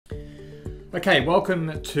Okay,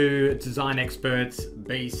 welcome to Design Experts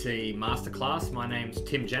BC Masterclass. My name's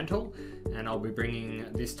Tim Gentle and I'll be bringing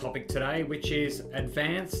this topic today, which is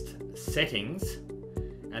advanced settings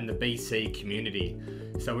and the BC community.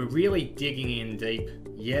 So we're really digging in deep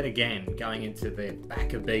yet again, going into the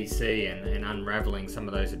back of BC and unraveling some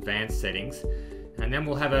of those advanced settings. And then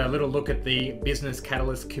we'll have a little look at the Business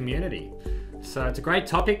Catalyst community. So it's a great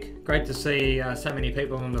topic. Great to see so many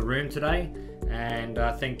people in the room today. And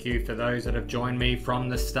thank you for those that have joined me from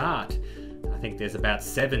the start. I think there's about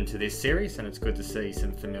 7 to this series, and it's good to see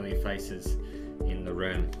some familiar faces in the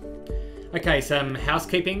room. Okay, some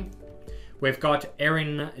housekeeping. We've got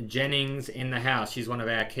Erin Jennings in the house. She's one of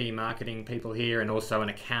our key marketing people here and also an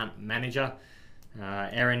account manager.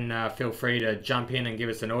 Erin, feel free to jump in and give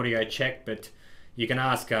us an audio check, but you can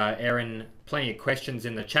ask Erin plenty of questions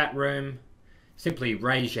in the chat room. Simply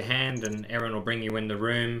raise your hand and Erin will bring you in the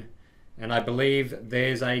room. And I believe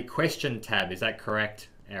there's a question tab. Is that correct,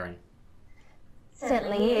 Erin?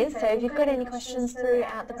 Certainly is. So if you've got any questions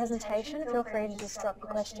throughout the presentation, feel free to just drop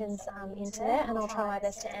your questions into there and I'll try my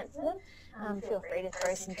best to answer them. Feel free to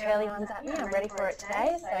throw some curly ones at me. I'm ready for it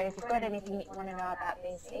today. So if you've got anything that you want to know about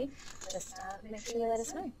BC, just make sure you let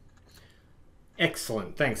us know.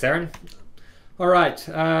 Excellent. Thanks, Erin. All right.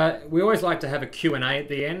 We always like to have a Q&A at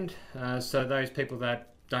the end. So those people that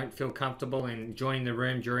don't feel comfortable in joining the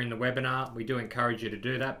room during the webinar, we do encourage you to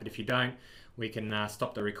do that. But if you don't, we can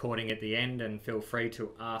stop the recording at the end and feel free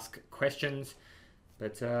to ask questions.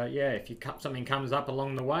 But yeah, if something comes up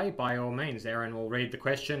along the way, by all means, Erin will read the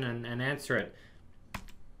question and answer it.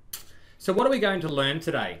 So what are we going to learn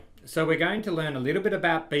today? So we're going to learn a little bit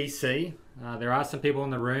about BC. There are some people in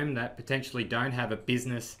the room that potentially don't have a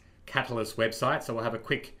Business Catalyst website, so we'll have a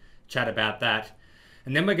quick chat about that.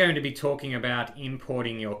 And then we're going to be talking about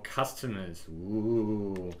importing your customers.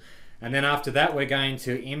 Ooh. And then after that, we're going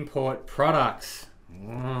to import products.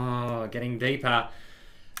 Oh, getting deeper.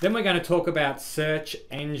 Then we're going to talk about search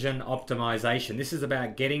engine optimization. This is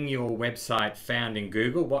about getting your website found in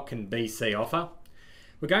Google. What can BC offer?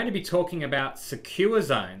 We're going to be talking about secure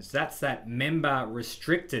zones. That's that member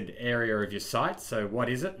restricted area of your site. So what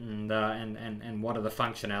is it and what are the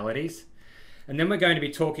functionalities? And then we're going to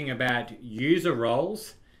be talking about user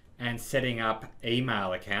roles and setting up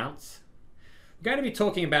email accounts. We're going to be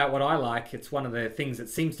talking about what I like. It's one of the things that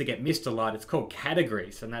seems to get missed a lot. It's called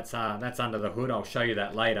categories, and that's under the hood. I'll show you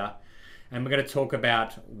that later. And we're going to talk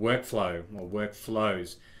about workflow or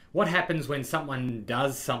workflows. What happens when someone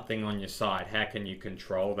does something on your site? How can you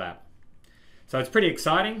control that? So it's pretty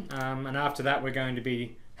exciting. And after that, we're going to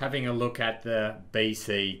be having a look at the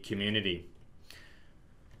BC community.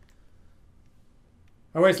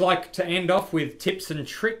 I always like to end off with tips and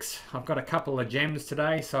tricks. I've got a couple of gems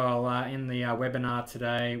today, so I'll end the webinar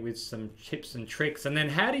today with some tips and tricks. And then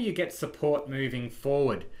how do you get support moving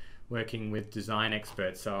forward working with design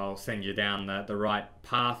experts? So I'll send you down the right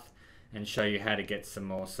path and show you how to get some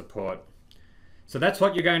more support. So that's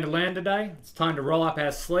what you're going to learn today. It's time to roll up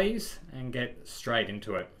our sleeves and get straight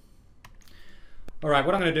into it. All right,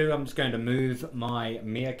 what I'm going to do, I'm just going to move my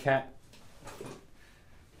Meerkat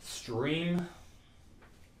stream.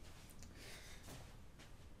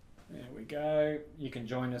 There we go. You can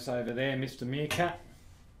join us over there, Mr. Meerkat.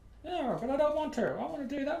 Yeah, but I don't want to. I want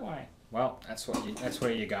to do that way. Well, that's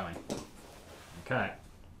where you're going. Okay.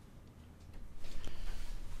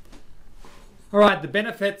 All right, the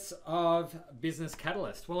benefits of Business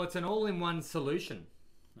Catalyst. Well, it's an all-in-one solution.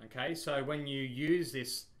 Okay, so when you use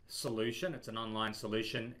this solution, it's an online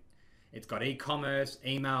solution. It's got e-commerce,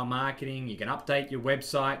 email marketing. You can update your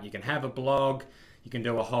website. You can have a blog. You can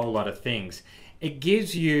do a whole lot of things. It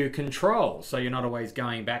gives you control, so you're not always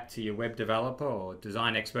going back to your web developer or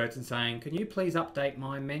design experts and saying, can you please update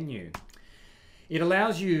my menu? It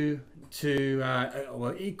allows you to,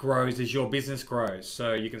 well, it grows as your business grows.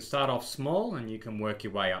 So you can start off small and you can work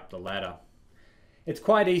your way up the ladder. It's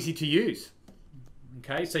quite easy to use.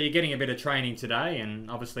 Okay, so you're getting a bit of training today, and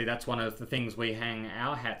obviously that's one of the things we hang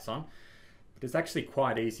our hats on. But it's actually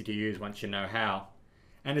quite easy to use once you know how.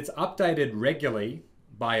 And it's updated regularly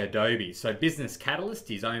by Adobe. So Business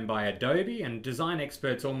Catalyst is owned by Adobe, and design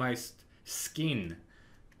experts almost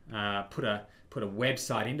put a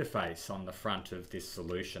website interface on the front of this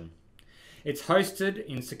solution. It's hosted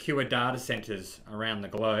in secure data centers around the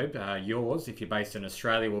globe. Yours, if you're based in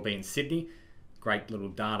Australia, will be in Sydney. Great little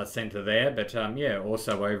data center there, but yeah,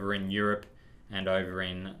 also over in Europe and over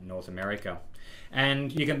in North America.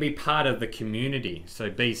 And you can be part of the community.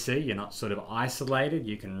 So BC, you're not sort of isolated.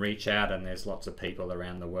 You can reach out and there's lots of people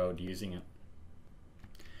around the world using it.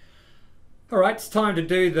 All right, it's time to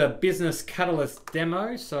do the Business Catalyst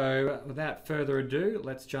demo. So without further ado,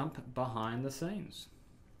 let's jump behind the scenes.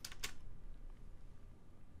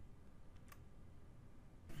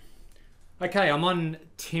 Okay, I'm on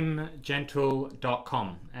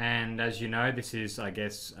timgentle.com, and as you know, this is, I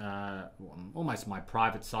guess, almost my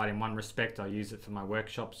private site in one respect. I use it for my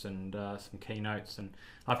workshops and some keynotes, and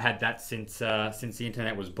I've had that since the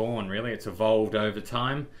internet was born. Really, it's evolved over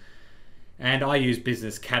time, and I use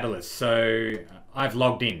Business Catalyst, so I've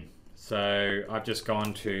logged in. So I've just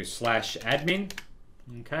gone to /admin,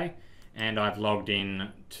 okay, and I've logged in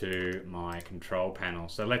to my control panel.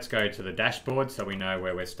 So let's go to the dashboard so we know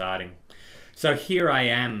where we're starting. So here I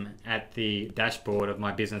am at the dashboard of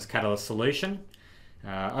my Business Catalyst solution.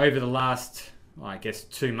 Over the last, I guess,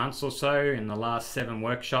 2 months or so, in the last 6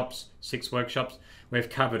 workshops, we've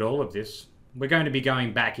covered all of this. We're going to be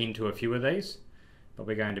going back into a few of these, but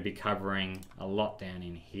we're going to be covering a lot down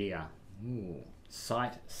in here. Ooh,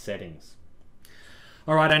 site settings.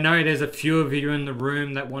 All right, I know there's a few of you in the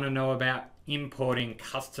room that want to know about importing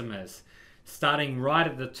customers. Starting right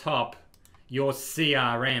at the top, your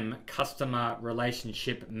CRM, Customer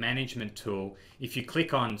Relationship Management tool, if you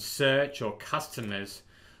click on search or customers,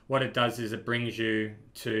 what it does is it brings you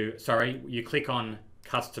to, you click on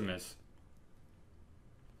customers.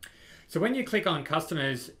 So when you click on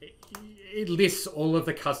customers, it lists all of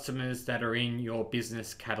the customers that are in your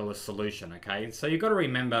Business Catalyst solution, okay? So you've got to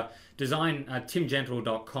remember,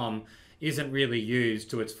 timgentle.com isn't really used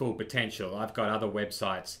to its full potential. I've got other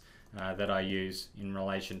websites that I use in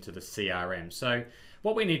relation to the CRM. So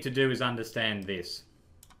what we need to do is understand this.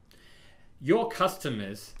 Your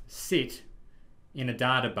customers sit in a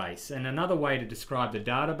database, and another way to describe the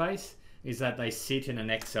database is that they sit in an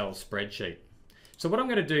Excel spreadsheet. So what I'm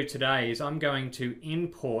going to do today is I'm going to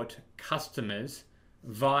import customers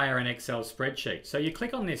via an Excel spreadsheet. So you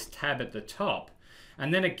click on this tab at the top,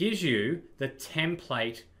 and then it gives you the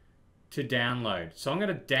template to download. So I'm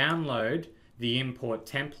going to download the import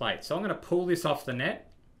template. So I'm going to pull this off the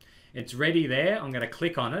net. It's ready there. I'm going to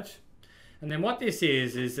click on it. And then what this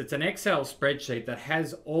is it's an Excel spreadsheet that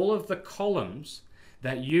has all of the columns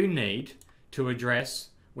that you need to address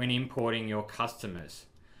when importing your customers.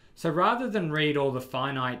 So rather than read all the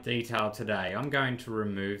finite detail today, I'm going to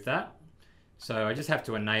remove that. So I just have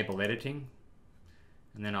to enable editing,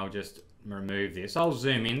 and then I'll just remove this. I'll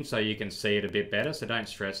zoom in so you can see it a bit better, so don't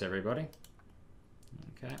stress everybody.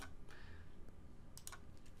 Okay.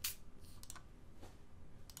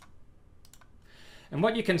 And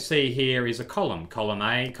what you can see here is a column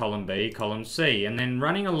A, column B, column C, and then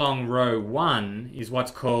running along row 1 is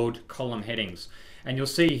what's called column headings. And you'll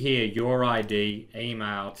see here your ID,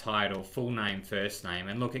 email, title, full name, first name,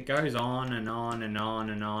 and look, it goes on and on and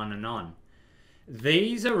on and on and on.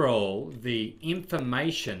 These are all the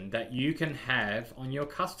information that you can have on your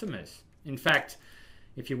customers. In fact,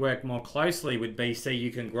 if you work more closely with BC,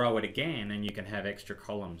 you can grow it again and you can have extra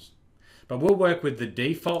columns. But we'll work with the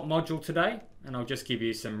default module today, and I'll just give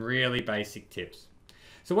you some really basic tips.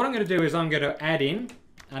 So what I'm going to do is I'm going to add in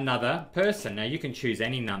another person. Now you can choose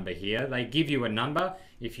any number here. They give you a number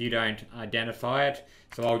if you don't identify it.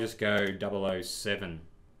 So I'll just go 007.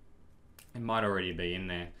 It might already be in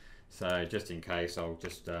there. So just in case, I'll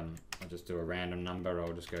just do a random number.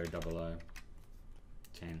 I'll just go 0010.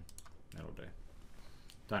 That'll do.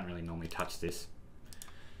 Don't really normally touch this.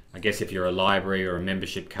 I guess if you're a library or a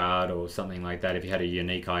membership card or something like that, if you had a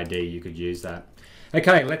unique ID, you could use that.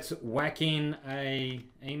 Okay, let's whack in a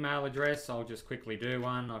email address. I'll just quickly do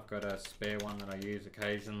one. I've got a spare one that I use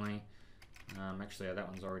occasionally. Actually, that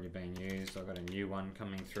one's already been used. I've got a new one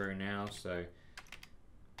coming through now. So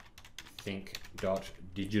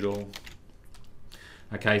think.digital.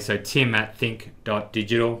 Okay, so Tim at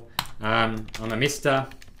think.digital. I'm a Mr.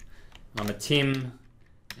 I'm a Tim,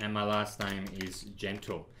 and my last name is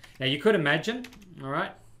Gentle. Now you could imagine, all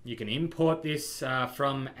right, you can import this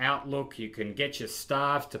from Outlook. You can get your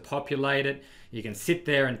staff to populate it. You can sit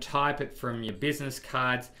there and type it from your business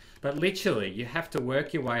cards. But literally, you have to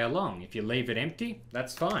work your way along. If you leave it empty,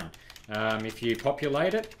 that's fine. If you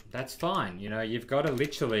populate it, that's fine. You know, you've got to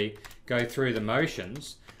literally go through the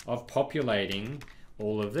motions of populating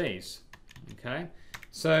all of these. Okay,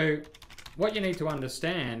 so what you need to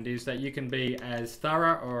understand is that you can be as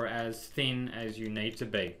thorough or as thin as you need to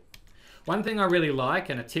be. One thing I really like,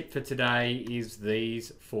 and a tip for today, is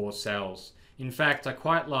these 4 cells. In fact, I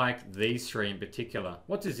quite like these 3 in particular.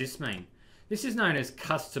 What does this mean? This is known as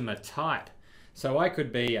customer type. So I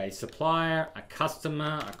could be a supplier, a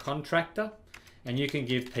customer, a contractor, and you can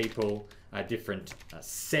give people a different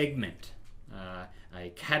segment, a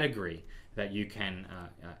category that you can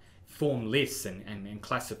form lists and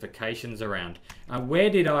classifications around. Where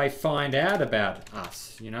did I find out about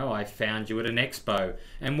us? You know, I found you at an expo.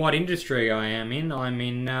 And what industry I am in? I'm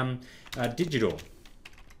in digital.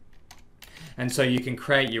 And so you can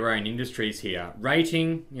create your own industries here.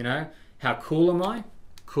 Rating, you know, how cool am I?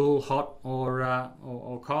 Cool, hot,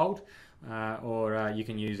 or cold? Or you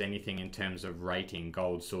can use anything in terms of rating,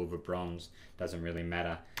 gold, silver, bronze, doesn't really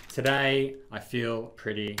matter. Today, I feel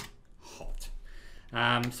pretty hot.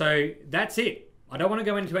 So that's it. I don't want to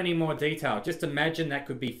go into any more detail. Just imagine that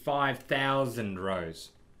could be 5,000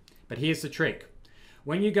 rows. But here's the trick.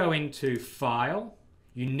 When you go into File,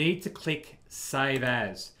 you need to click Save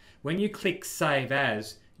As. When you click Save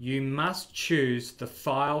As, you must choose the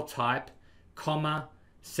file type, comma,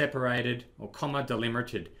 separated, or comma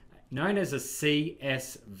delimited, known as a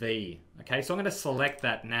CSV. Okay, so I'm going to select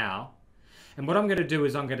that now. And what I'm going to do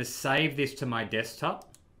is I'm going to save this to my desktop.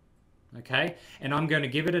 Okay, and I'm going to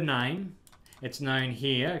give it a name. It's known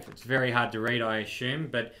here. It's very hard to read, I assume,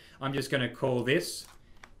 but I'm just going to call this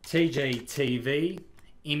TGTV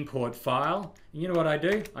import file. And you know what I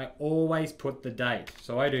do? I always put the date.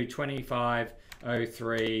 So I do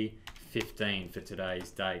 25/03/15 for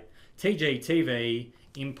today's date. TGTV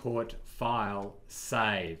import file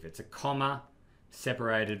save. It's a comma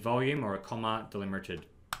separated volume or a comma delimited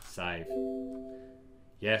save.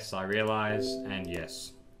 Yes, I realize, and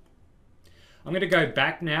yes. I'm going to go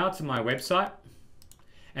back now to my website,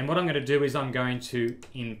 and what I'm going to do is I'm going to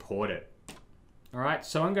import it. All right,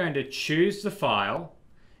 so I'm going to choose the file.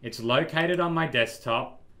 It's located on my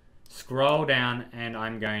desktop. Scroll down, and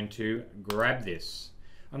I'm going to grab this.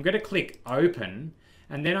 I'm going to click Open,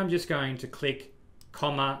 and then I'm just going to click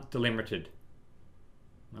comma delimited.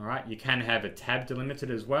 All right, you can have a tab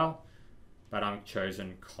delimited as well, but I've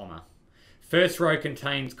chosen comma. First row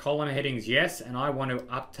contains column headings, yes, and I want to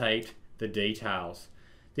update the details.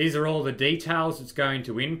 These are all the details it's going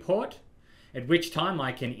to import, at which time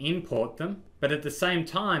I can import them, but at the same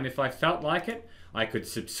time, if I felt like it, I could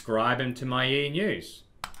subscribe them to my e-news.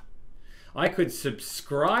 I could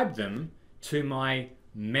subscribe them to my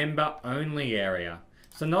member only area.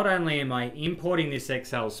 So not only am I importing this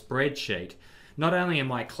Excel spreadsheet, not only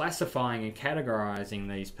am I classifying and categorizing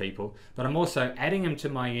these people, but I'm also adding them to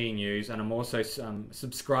my e-news, and I'm also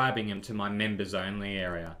subscribing them to my members only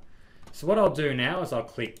area. So what I'll do now is I'll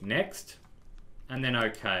click Next and then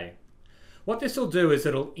OK. What this will do is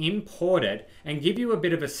it'll import it and give you a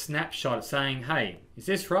bit of a snapshot saying, hey, is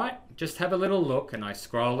this right? Just have a little look, and I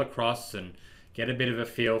scroll across and get a bit of a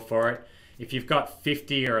feel for it. If you've got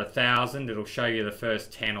 50 or 1,000, it'll show you the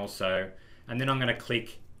first 10 or so, and then I'm going to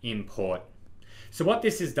click Import. So what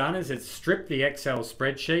this has done is it's stripped the Excel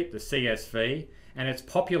spreadsheet, the CSV, and it's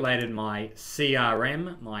populated my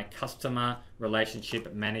CRM, my Customer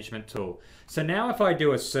Relationship Management tool. So now if I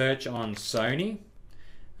do a search on Sony,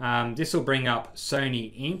 this will bring up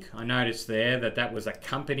Sony Inc. I noticed there that that was a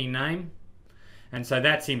company name, and so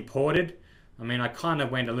that's imported. I mean, I kind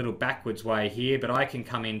of went a little backwards way here, but I can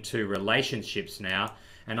come into relationships now,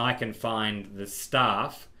 and I can find the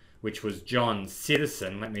staff, which was John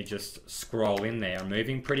Citizen. Let me just scroll in there. I'm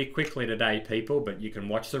moving pretty quickly today, people, but you can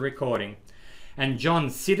watch the recording. And John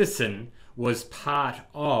Citizen was part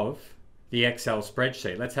of the Excel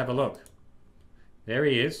spreadsheet. Let's have a look. There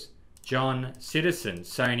he is, John Citizen,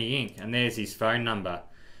 Sony Inc. And there's his phone number.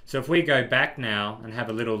 So if we go back now and have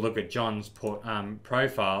a little look at John's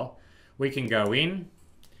profile, we can go in,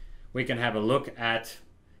 we can have a look at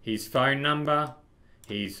his phone number,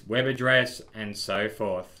 his web address, and so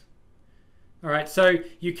forth. All right, so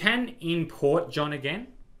you can import John again.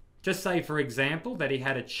 Just say, for example, that he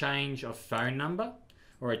had a change of phone number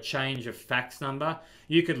or a change of fax number.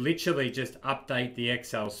 You could literally just update the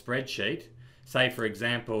Excel spreadsheet. Say, for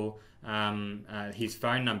example, his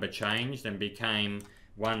phone number changed and became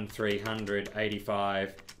 1300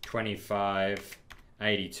 85 25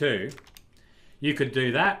 82. You could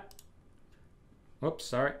do that. Whoops,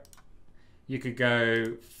 sorry. You could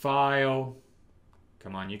go File.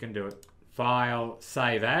 Come on, you can do it. File,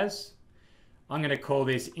 Save As. I'm going to call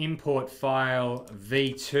this Import File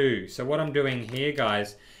V2. So what I'm doing here,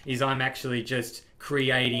 guys, is I'm actually just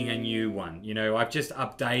creating a new one. You know, I've just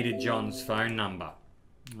updated John's phone number.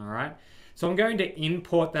 All right. So I'm going to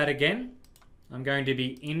import that again. I'm going to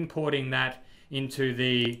be importing that into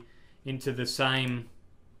the same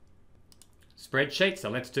spreadsheet. So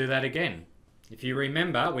let's do that again. If you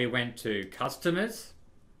remember, we went to Customers.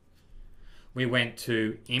 We went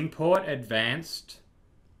to Import Advanced.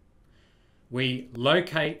 We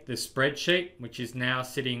locate the spreadsheet, which is now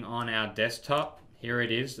sitting on our desktop. Here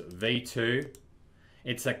it is, V2.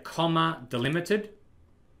 It's a comma delimited.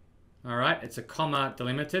 All right, it's a comma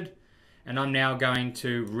delimited. and I'm now going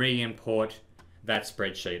to re-import that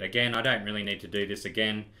spreadsheet. Again, I don't really need to do this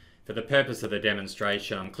again. For the purpose of the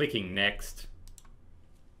demonstration, I'm clicking next.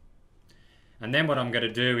 And then what I'm going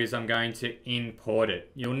to do is I'm going to import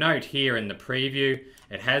it. You'll note here in the preview,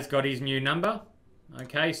 it has got his new number.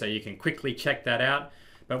 Okay, so you can quickly check that out.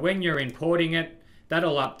 But when you're importing it,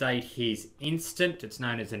 that'll update his instant. It's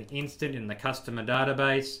known as an instant in the customer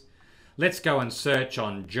database. Let's go and search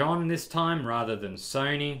on John this time rather than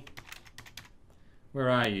Sony. Where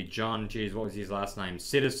are you, John? Geez, what was his last name?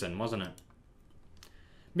 Citizen, wasn't it?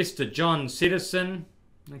 Mr. John Citizen.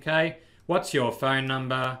 Okay, what's your phone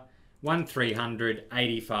number? 1300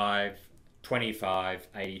 85 25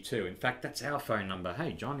 82. In fact, that's our phone number.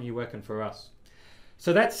 Hey, John, are you working for us?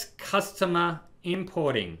 So that's customer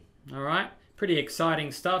importing. All right, pretty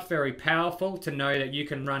exciting stuff. Very powerful to know that you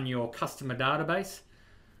can run your customer database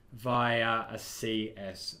via a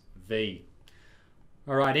CSV.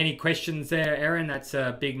 All right, any questions there, Erin? That's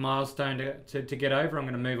a big milestone to get over. I'm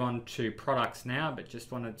going to move on to products now, but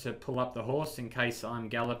just wanted to pull up the horse in case I'm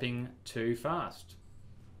galloping too fast.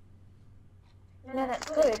 No, that's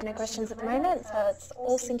good. No questions at the moment, so it's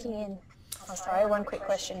all sinking in. Oh, sorry, one quick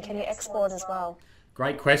question. Can you export as well?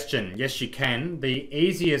 Great question. Yes, you can. The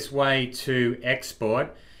easiest way to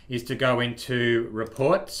export is to go into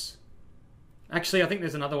reports. Actually, I think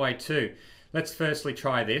there's another way too. Let's firstly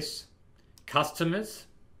try this. Customers.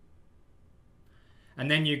 And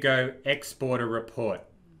then you go export a report.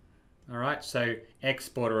 All right, so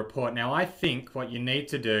export a report. Now, I think what you need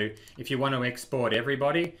to do, if you want to export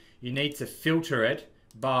everybody, you need to filter it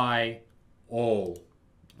by all.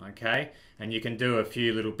 Okay, and you can do a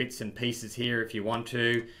few little bits and pieces here if you want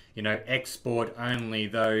to, you know, export only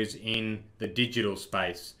those in the digital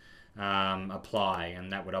space, apply,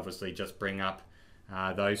 and that would obviously just bring up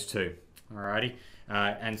those two. Alrighty,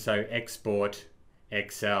 and so export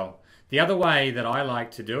Excel. The other way that I like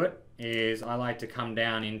to do it is I like to come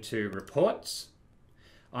down into reports.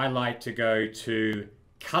 I like to go to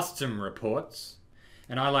custom reports,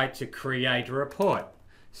 and I like to create a report.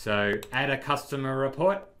 So add a customer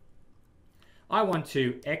report. I want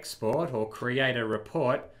to export or create a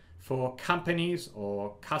report for companies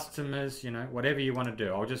or customers, you know, whatever you want to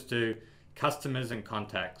do. I'll just do customers and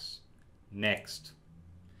contacts. Next.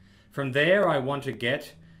 From there, I want to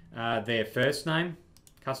get their first name,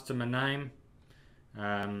 customer name.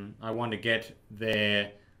 I want to get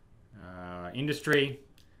their industry.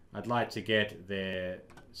 I'd like to get their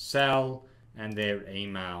cell and their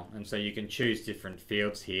email. And so you can choose different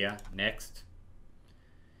fields here. Next.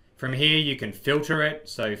 From here, you can filter it.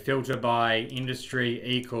 So filter by industry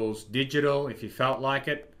equals digital if you felt like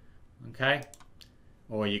it. Okay.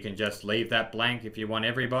 Or you can just leave that blank if you want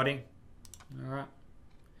everybody. All right.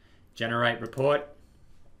 Generate report.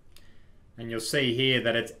 And you'll see here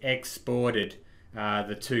that it's exported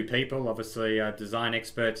the two people. Obviously, Design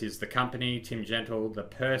Experts is the company, Tim Gentle the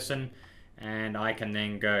person, and I can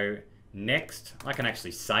then go next. I can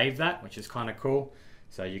actually save that, which is kind of cool.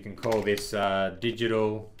 So you can call this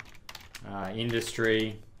digital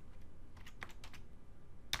industry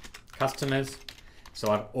customers.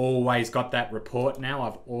 So I've always got that report now.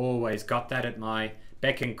 I've always got that at my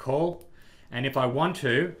beck and call. And if I want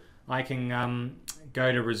to, I can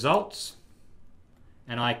go to results,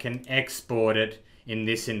 and I can export it in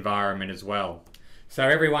this environment as well. So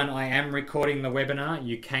everyone, I am recording the webinar.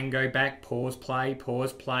 You can go back, pause, play,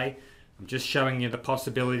 pause, play. I'm just showing you the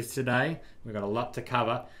possibilities today. We've got a lot to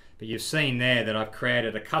cover, but you've seen there that I've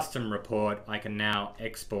created a custom report. I can now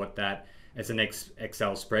export that as an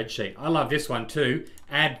Excel spreadsheet. I love this one too.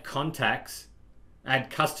 Add contacts, add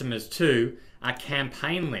customers to a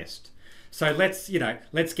campaign list. So let's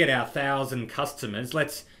get our 1,000 customers.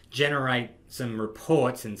 Let's generate some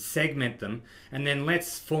reports and segment them, and then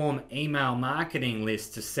let's form email marketing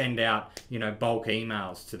lists to send out, bulk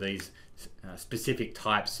emails to these specific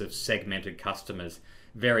types of segmented customers.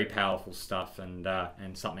 Very powerful stuff, and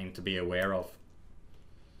something to be aware of.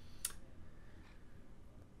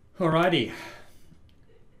 Alrighty.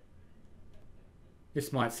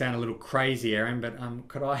 This might sound a little crazy, Erin, but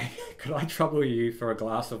could I trouble you for a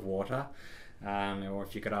glass of water? Or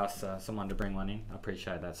if you could ask someone to bring one in, I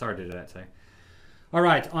appreciate that. Sorry to do that too. All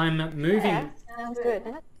right, I'm moving. Yeah, sounds good.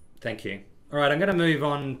 Thank you. All right, I'm going to move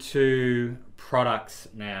on to products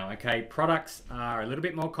now. Okay, products are a little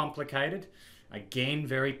bit more complicated. Again,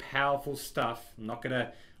 very powerful stuff.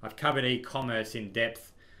 I've covered e-commerce in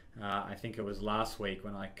depth. I think it was last week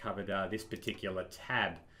when I covered this particular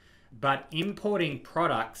tab. But importing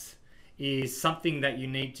products is something that you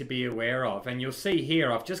need to be aware of. And you'll see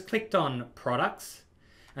here, I've just clicked on products,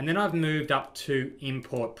 and then I've moved up to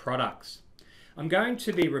import products. I'm going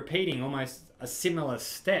to be repeating almost a similar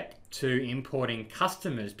step to importing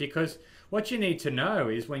customers, because what you need to know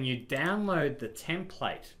is when you download the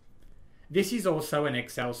template, this is also an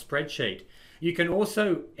Excel spreadsheet. You can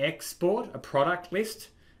also export a product list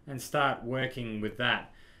and start working with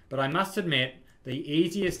that. But I must admit, the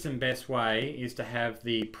easiest and best way is to have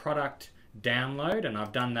the product download, and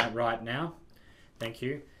I've done that right now. Thank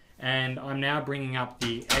you. And I'm now bringing up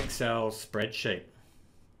the Excel spreadsheet.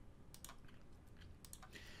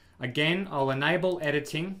 Again, I'll enable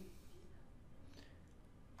editing.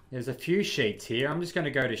 There's a few sheets here. I'm just going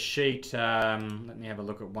to go to sheet, let me have a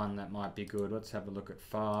look at one that might be good. Let's have a look at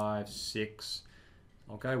 5, 6.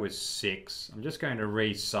 I'll go with 6. I'm just going to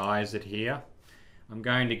resize it here. I'm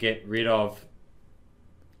going to get rid of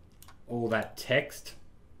all that text,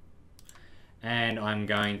 and I'm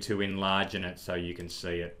going to enlarge it so you can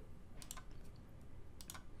see it.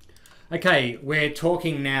 Okay, we're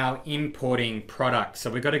talking now importing products. So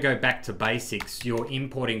we've got to go back to basics. You're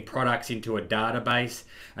importing products into a database.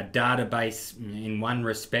 A database in one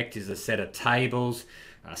respect is a set of tables.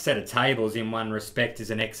 A set of tables in one respect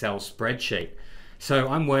is an Excel spreadsheet. So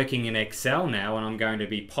I'm working in Excel now, and I'm going to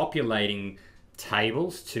be populating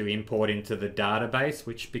tables to import into the database,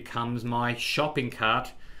 which becomes my shopping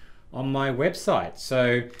cart on my website.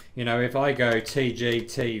 So, you know, if I go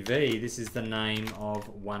TGTV, this is the name of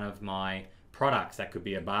one of my products. That could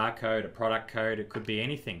be a barcode, a product code, it could be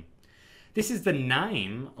anything. This is the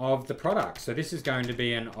name of the product. So this is going to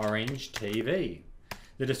be an orange TV.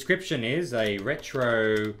 The description is a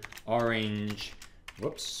retro orange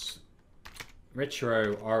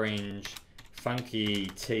funky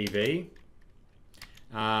TV.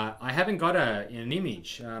 I haven't got an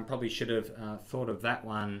image. Probably should have thought of that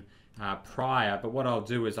one prior, but what I'll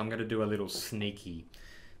do is I'm going to do a little sneaky.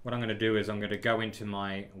 What I'm going to do is I'm going to go into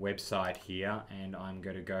my website here, and I'm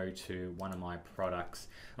going to go to one of my products.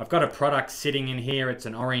 I've got a product sitting in here. It's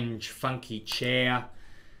an orange funky chair.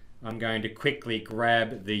 I'm going to quickly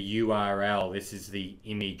grab the URL. This is the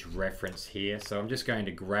image reference here. So I'm just going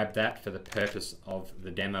to grab that for the purpose of the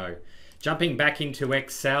demo. Jumping back into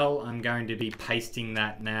Excel, I'm going to be pasting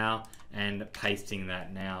that now and pasting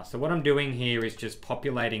that now. So what I'm doing here is just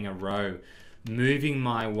populating a row, moving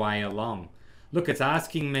my way along. Look, it's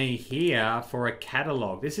asking me here for a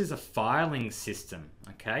catalog. This is a filing system,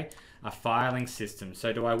 okay? A filing system.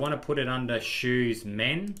 So do I want to put it under shoes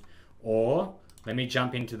men, or let me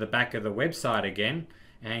jump into the back of the website again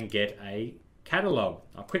and get a catalog.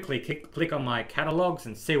 I'll quickly click on my catalogs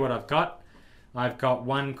and see what I've got. I've got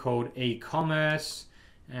one called e-commerce,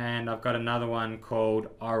 and I've got another one called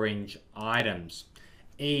orange items.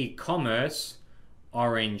 E-commerce,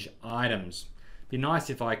 orange items. Be nice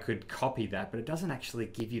if I could copy that, but it doesn't actually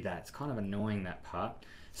give you that. It's kind of annoying, that part.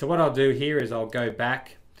 So what I'll do here is I'll go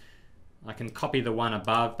back. I can copy the one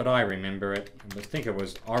above, but I remember it. I think it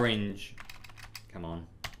was orange. Come on.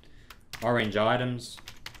 Orange items.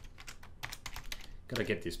 Got to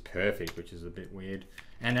get this perfect, which is a bit weird.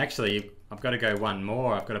 And actually, I've got to go one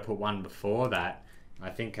more. I've got to put one before that. I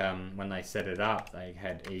think when they set it up, they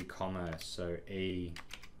had e-commerce. So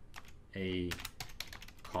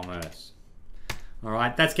e-commerce. All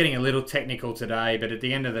right, that's getting a little technical today, but at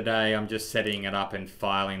the end of the day, I'm just setting it up and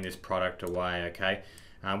filing this product away, okay?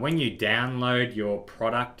 When you download your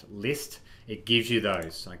product list, it gives you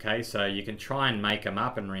those, okay? So you can try and make them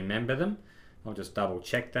up and remember them. I'll just double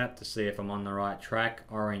check that to see if I'm on the right track.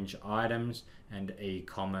 Orange items and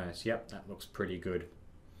e-commerce. Yep, that looks pretty good.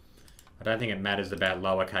 I don't think it matters about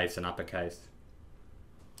lowercase and uppercase.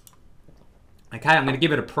 Okay, I'm going to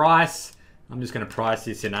give it a price. I'm just going to price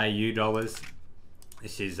this in AU dollars.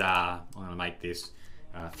 This is, I'm going to make this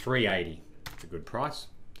 $3.80. It's a good price.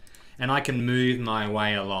 And I can move my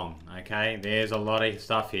way along, okay? There's a lot of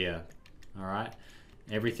stuff here, all right?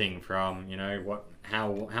 Everything from, you know,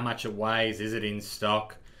 how much it weighs, is it in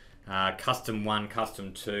stock, custom 1,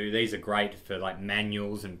 custom 2. These are great for like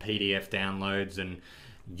manuals and PDF downloads and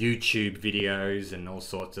YouTube videos and all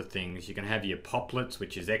sorts of things. You can have your poplets,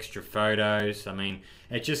 which is extra photos. I mean,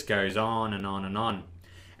 it just goes on and on and on.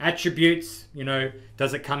 Attributes, you know,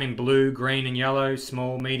 does it come in blue, green and yellow,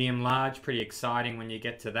 small, medium, large? Pretty exciting when you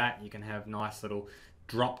get to that. You can have nice little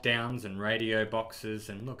drop downs and radio boxes,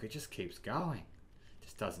 and look, it just keeps going. It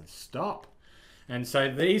just doesn't stop. And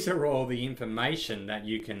so these are all the information that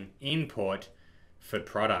you can import for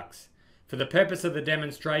products. For the purpose of the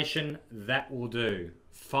demonstration, that will do.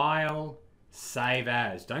 File, save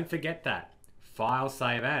as. Don't forget that. File,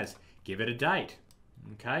 save as. Give it a date.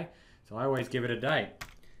 Okay? So I always give it a date.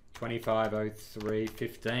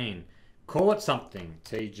 25/03/15. Call it something.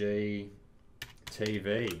 TG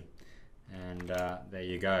TV. And there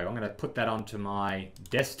you go. I'm going to put that onto my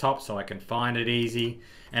desktop so I can find it easy.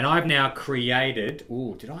 And I've now created,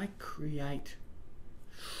 oh, did I create?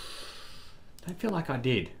 Don't feel like I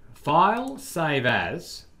did. File, save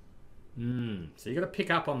as. So you got to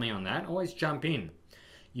pick up on me on that. Always jump in.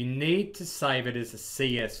 You need to save it as a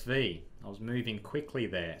CSV. I was moving quickly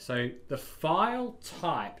there. So the file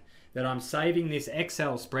type that I'm saving this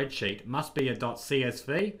Excel spreadsheet must be a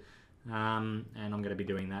 .csv. And I'm going to be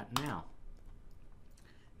doing that now.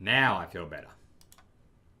 Now I feel better.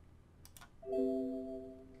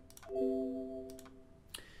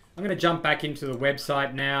 I'm going to jump back into the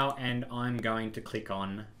website now and I'm going to click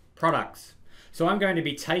on products. So I'm going to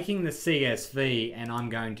be taking the CSV and I'm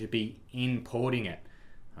going to be importing it.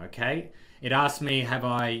 Okay. It asked me, have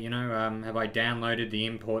I downloaded the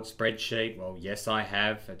import spreadsheet? Well, yes, I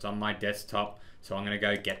have. It's on my desktop. So I'm going to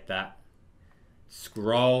go get that.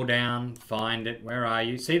 Scroll down, find it. Where are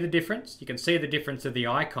you? See the difference? You can see the difference of the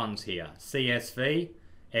icons here. CSV,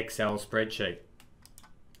 Excel spreadsheet.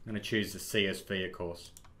 I'm going to choose the CSV, of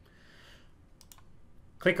course.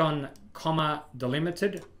 Click on comma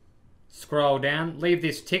delimited. Scroll down. Leave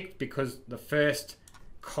this ticked because the first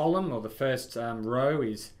column or the first row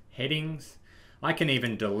is headings. I can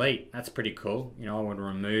even delete. That's pretty cool. You know, I want to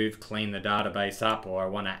remove, clean the database up, or I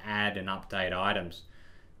want to add and update items.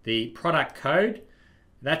 The product code,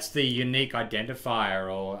 that's the unique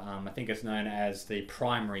identifier, or I think it's known as the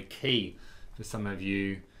primary key for some of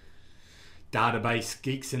you database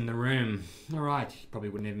geeks in the room. All right, you probably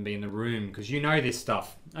wouldn't even be in the room because you know this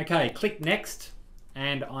stuff. Okay, click next,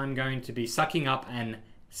 and I'm going to be sucking up an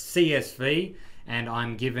CSV, and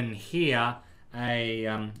I'm given here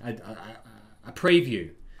a preview.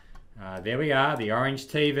 There we are, the orange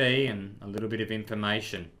TV and a little bit of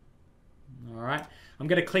information. All right, I'm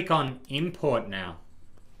going to click on import now.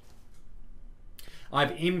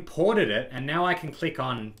 I've imported it and now I can click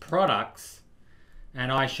on products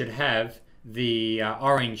and I should have the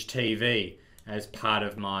orange TV as part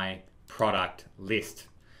of my product list.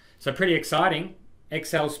 So pretty exciting.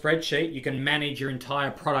 Excel spreadsheet, you can manage your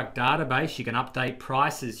entire product database, you can update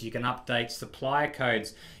prices, you can update supplier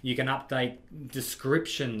codes, you can update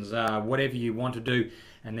descriptions, whatever you want to do,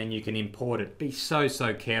 and then you can import it. Be so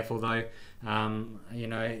careful though. You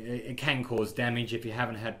know, it can cause damage if you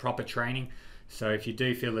haven't had proper training. So if you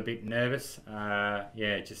do feel a bit nervous,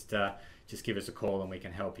 yeah, just give us a call and we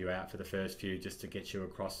can help you out for the first few just to get you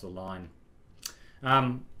across the line.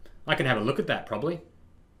 I can have a look at that probably.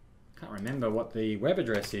 Can't remember what the web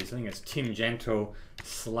address is. I think it's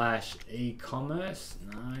timgentle/e-commerce.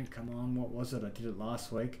 No, come on, what was it? I did it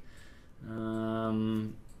last week. No,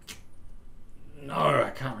 I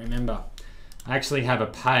can't remember. I actually have a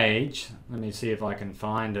page. Let me see if I can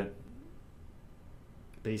find it.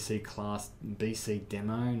 BC class, BC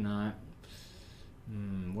demo, no.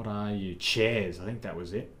 What are you? Chairs, I think that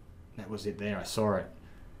was it. That was it there, I saw it.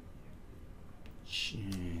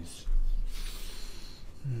 Chairs.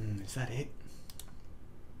 Is that it?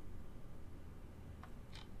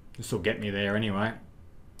 This will get me there anyway.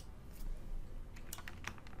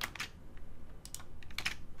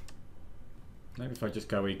 Maybe if I just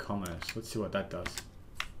go e-commerce, let's see what that does.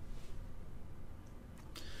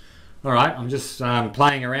 All right, I'm just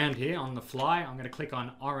playing around here on the fly. I'm going to click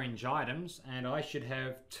on orange items and I should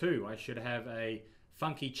have two. I should have a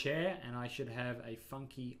funky chair and I should have a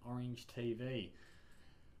funky orange TV.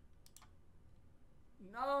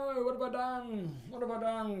 No, what have I done? What have I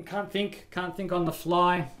done? Can't think on the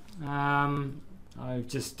fly. I've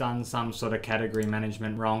just done some sort of category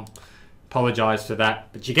management wrong. Apologize for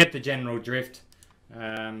that, but you get the general drift.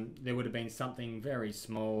 There would have been something very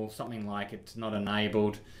small, something like it's not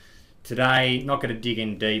enabled. Today, not going to dig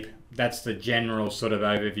in deep. That's the general sort of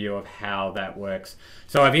overview of how that works.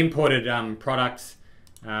 So I've imported products.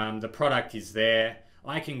 The product is there.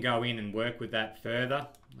 I can go in and work with that further.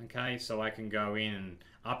 Okay, so I can go in and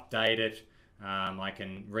update it. I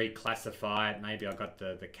can reclassify it. Maybe I got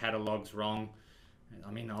the catalogs wrong.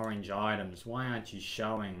 I'm in orange items. Why aren't you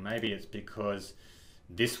showing? Maybe it's because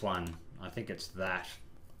this one, I think it's that.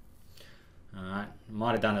 Alright,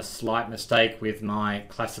 might have done a slight mistake with my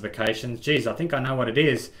classifications. Geez, I think I know what it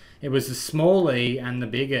is. It was the small e and the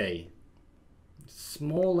big E.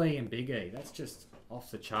 Small e and big E. That's just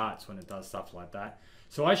off the charts when it does stuff like that.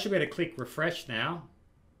 So I should be able to click refresh now.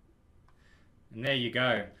 And there you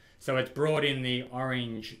go. So it's brought in the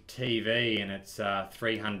orange TV and it's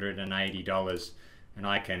 $380. And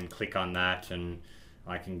I can click on that and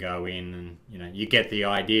I can go in and, you know, you get the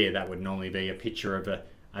idea. That would normally be a picture of a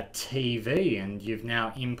TV, and you've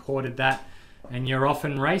now imported that and you're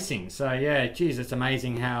often racing. So yeah, geez, it's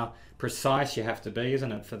amazing how precise you have to be,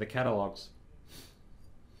 isn't it, for the catalogs?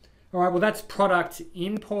 All right, well, that's product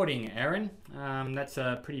importing, Erin. That's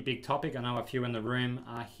a pretty big topic. I know a few in the room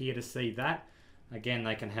are here to see that. Again,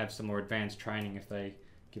 they can have some more advanced training if they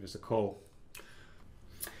give us a call.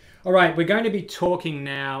 All right, we're going to be talking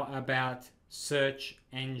now about search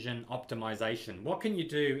engine optimization. What can you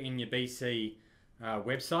do in your BC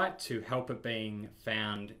website to help it being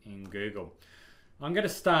found in Google? I'm going to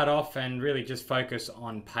start off and really just focus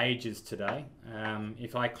on pages today.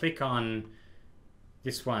 If I click on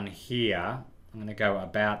this one here, I'm going to go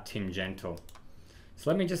about Tim Gentle. So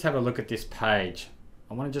let me just have a look at this page.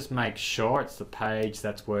 I want to just make sure it's the page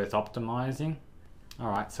that's worth optimizing. All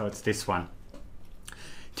right, so it's this one.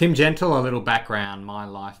 Tim Gentle, a little background, my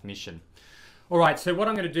life mission. All right, so what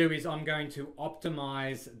I'm going to do is I'm going to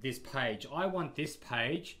optimize this page. I want this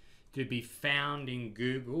page to be found in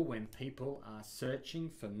Google when people are searching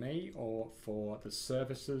for me or for the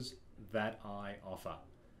services that I offer.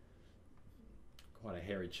 Quite a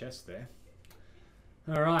hairy chest there.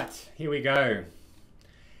 All right, here we go.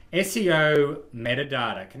 SEO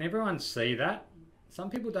metadata. Can everyone see that? Some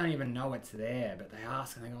people don't even know it's there, but they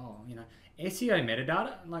ask and they go, oh, you know, SEO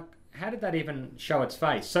metadata? Like, how did that even show its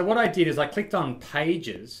face? So what I did is I clicked on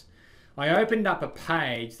pages. I opened up a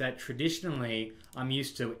page that traditionally I'm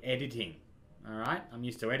used to editing. All right, I'm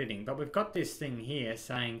used to editing, but we've got this thing here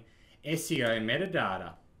saying SEO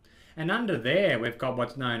metadata. And under there, we've got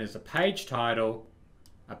what's known as a page title,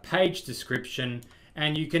 a page description,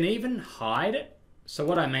 and you can even hide it. So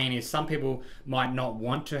what I mean is some people might not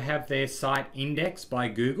want to have their site indexed by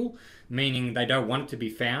Google, meaning they don't want it to be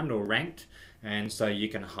found or ranked. And so you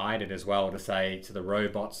can hide it as well to say to the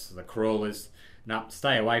robots, the crawlers, no,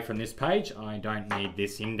 stay away from this page. I don't need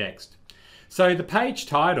this indexed. So the page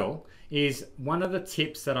title is one of the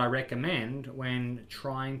tips that I recommend when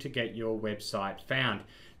trying to get your website found.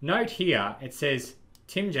 Note here, it says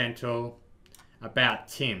Tim Gentle, about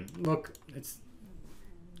Tim. Look,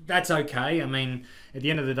 that's okay. I mean, at the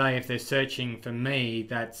end of the day, if they're searching for me,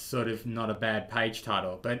 that's sort of not a bad page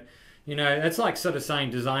title. But, you know, that's like sort of saying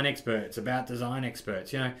design experts about design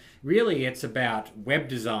experts. You know, really it's about web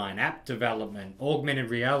design, app development, augmented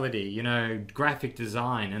reality, you know, graphic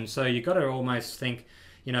design. And so you've got to almost think,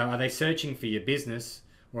 you know, are they searching for your business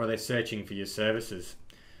or are they searching for your services?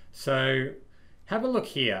 So have a look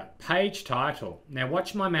here, page title. Now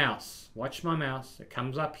watch my mouse, it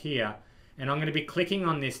comes up here and I'm going to be clicking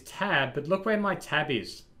on this tab, but look where my tab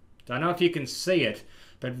is. Don't know if you can see it,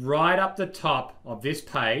 but right up the top of this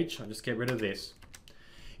page, I'll just get rid of this,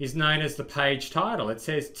 is known as the page title. It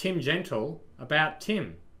says Tim Gentle, about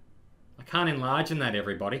Tim. I can't enlarge that,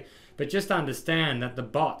 everybody, but just understand that the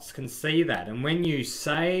bots can see that. And when you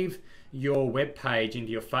save your web page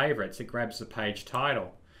into your favorites, it grabs the page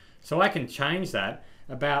title. So I can change that.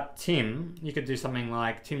 About Tim, you could do something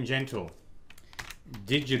like Tim Gentle,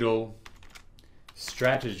 digital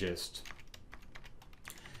strategist.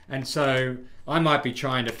 And so I might be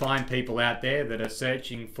trying to find people out there that are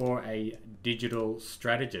searching for a digital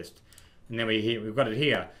strategist. And then we've got it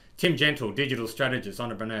here, Tim Gentle, digital strategist,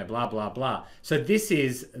 entrepreneur, blah, blah, blah. So this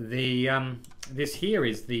is the, this here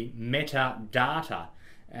is the metadata,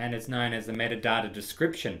 and it's known as the metadata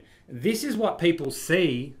description. This is what people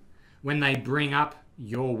see when they bring up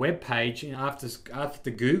your web page after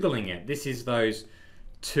Googling it. This is those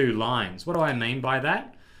two lines. What do I mean by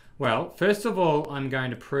that? Well, first of all, I'm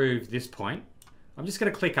going to prove this point. I'm just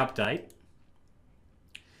going to click update.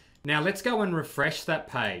 Now let's go and refresh that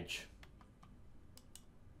page.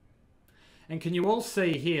 And can you all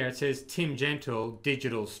see here, it says Tim Gentle,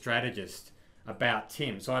 digital strategist, about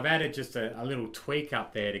Tim. So I've added just a little tweak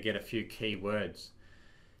up there to get a few keywords.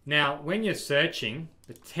 Now, when you're searching,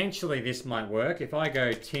 potentially this might work. If I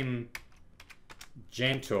go Tim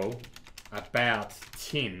Gentle, about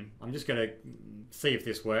Tim, I'm just going to see if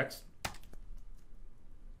this works.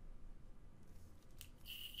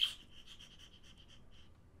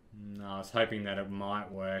 No, I was hoping that it might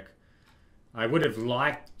work. I would have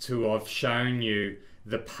liked to have shown you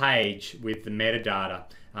the page with the metadata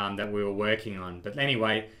that we were working on. But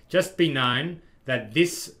anyway, just be known that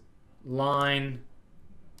this line,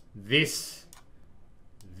 this,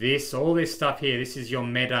 all this stuff here, this is your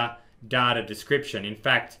metadata description. In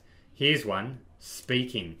fact, here's one,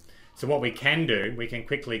 speaking. So what we can do, we can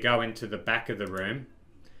quickly go into the back of the room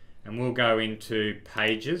and we'll go into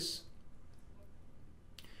pages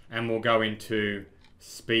and we'll go into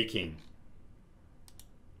speaking.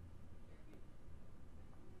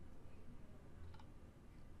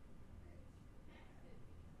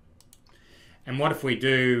 And what if we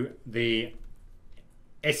do the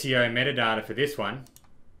SEO metadata for this one.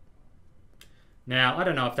 Now, I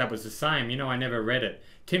don't know if that was the same. You know, I never read it.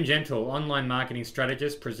 Tim Gentle, online marketing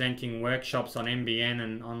strategist, presenting workshops on MBN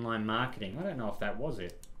and online marketing. I don't know if that was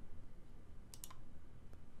it.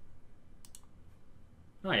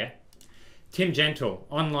 Oh yeah. Tim Gentle,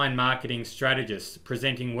 online marketing strategist,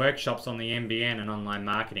 presenting workshops on the MBN and online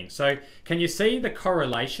marketing. So can you see the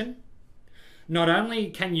correlation? Not only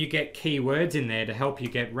can you get keywords in there to help you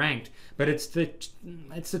get ranked, but it's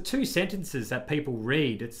the 2 sentences that people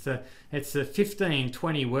read. It's the 15,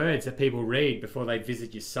 20 words that people read before they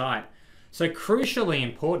visit your site. So crucially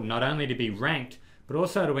important, not only to be ranked, but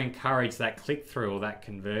also to encourage that click-through or that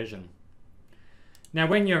conversion. Now,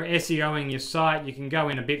 when you're SEOing your site, you can go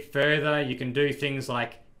in a bit further. You can do things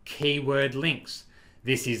like keyword links.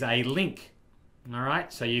 This is a link, all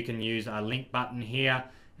right? So you can use a link button here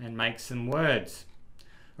and make some words.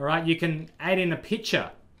 All right, you can add in a picture.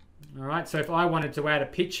 All right, so if I wanted to add a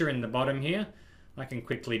picture in the bottom here, I can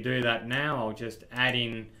quickly do that now. I'll just add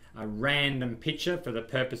in a random picture for the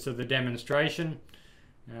purpose of the demonstration.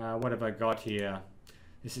 What have I got here?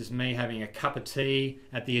 This is me having a cup of tea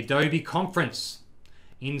at the Adobe conference.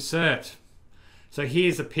 Insert. So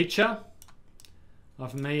here's a picture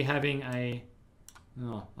of me having I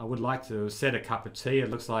would like to set a cup of tea. It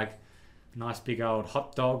looks like nice big old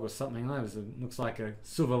hot dog or something like that. It looks like a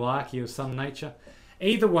souvlaki of some nature.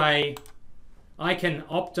 Either way, I can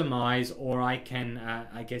optimize, or I can,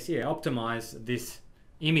 optimize this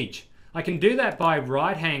image. I can do that by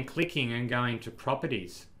right-hand clicking and going to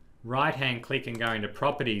properties. Right-hand click and going to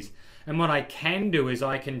properties. And what I can do is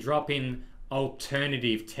I can drop in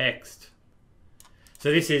alternative text.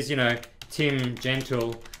 So this is, Tim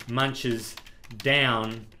Gentle munches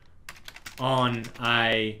down on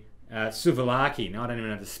a souvlaki. Now I don't even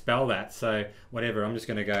know how to spell that, so whatever, I'm just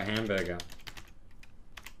going to go hamburger.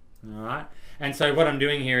 Alright, and so what I'm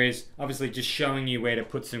doing here is obviously just showing you where to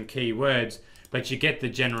put some keywords, but you get the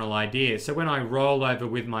general idea. So when I roll over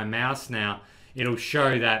with my mouse now, it'll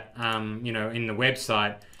show that, in the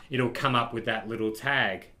website, it'll come up with that little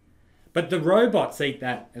tag. But the robots eat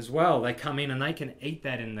that as well. They come in and they can eat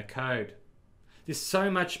that in the code. There's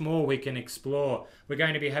so much more we can explore. We're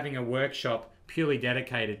going to be having a workshop purely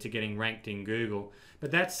dedicated to getting ranked in Google.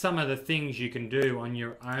 But that's some of the things you can do on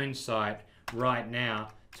your own site right now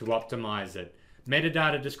to optimize it.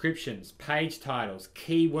 Metadata descriptions, page titles,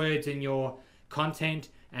 keywords in your content,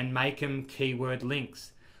 and make them keyword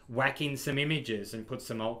links. Whack in some images and put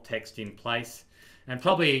some alt text in place. And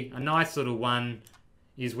probably a nice little one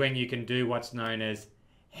is when you can do what's known as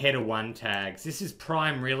header 1 tags. This is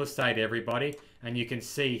prime real estate, everybody, and you can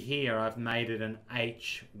see here I've made it an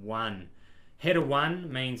H1. Header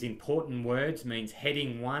 1 means important words, means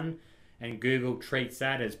heading 1, and Google treats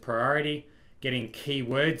that as priority. Getting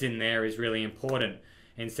keywords in there is really important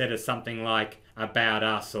instead of something like about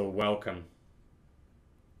us or welcome.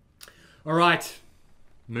 All right,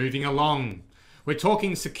 moving along. We're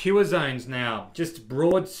talking secure zones now, just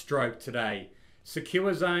broad stroke today.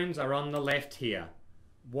 Secure zones are on the left here.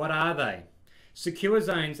 What are they? Secure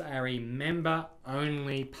zones are a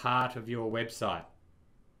member-only part of your website.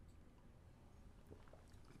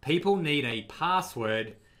 People need a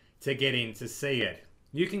password to get in to see it.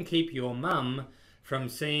 You can keep your mum from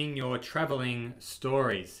seeing your traveling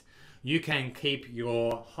stories. You can keep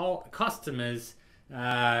your customers,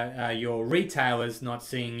 your retailers not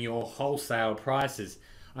seeing your wholesale prices.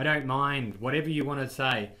 I don't mind, whatever you want to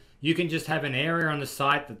say. You can just have an area on the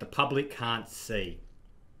site that the public can't see.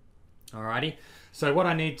 Alrighty, so what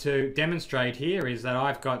I need to demonstrate here is that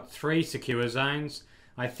I've got 3 secure zones.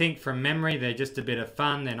 I think from memory they're just a bit of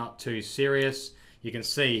fun, they're not too serious. You can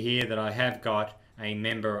see here that I have got a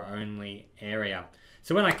member only area.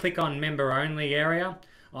 So when I click on member only area,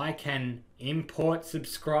 I can import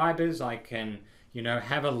subscribers, I can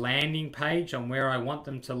have a landing page on where I want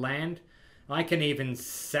them to land. I can even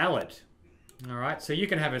sell it. Alright, so you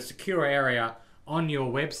can have a secure area on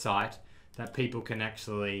your website that people can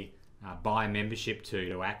actually buy membership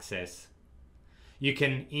to access. You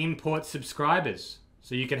can import subscribers.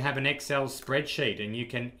 So you can have an Excel spreadsheet and you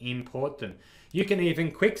can import them. You can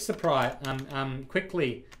even quickly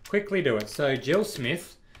do it. So Jill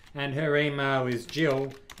Smith, and her email is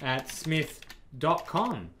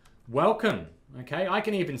jill@smith.com. Welcome. Okay, I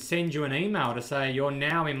can even send you an email to say you're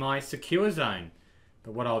now in my secure zone.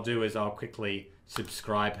 But what I'll do is I'll quickly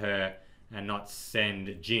subscribe her and not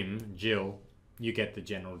send Jill. You get the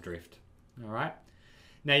general drift. All right.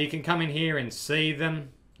 Now you can come in here and see them.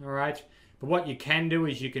 All right. But what you can do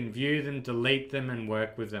is you can view them, delete them, and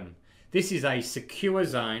work with them. This is a secure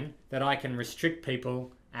zone that I can restrict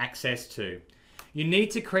people access to. You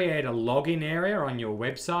need to create a login area on your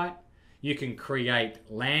website. You can create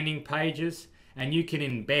landing pages, and you can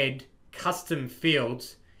embed custom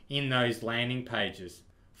fields in those landing pages.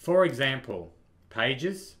 For example,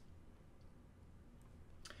 pages.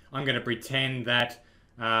 I'm going to pretend that,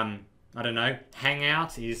 I don't know,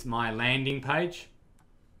 Hangout is my landing page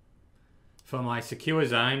for my secure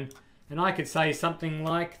zone. And I could say something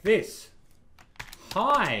like this.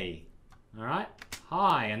 Hi. All right.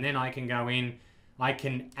 Hi. And then I can go in. I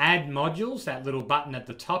can add modules, that little button at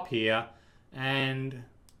the top here. And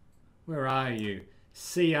where are you?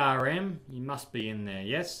 CRM. You must be in there.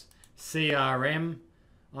 Yes. CRM.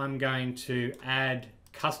 I'm going to add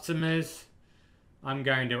customers. I'm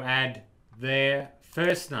going to add their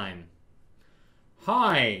first name.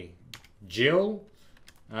 Hi, Jill.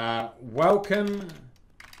 Welcome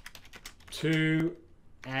to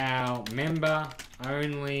our member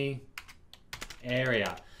only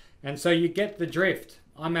area. And so you get the drift.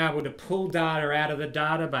 I'm able to pull data out of the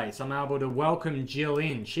database. I'm able to welcome Jill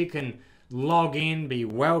in. She can log in, be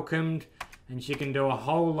welcomed, and she can do a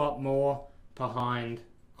whole lot more behind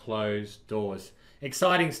closed doors.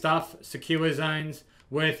 Exciting stuff, secure zones,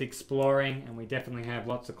 worth exploring, and we definitely have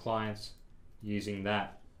lots of clients using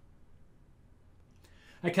that.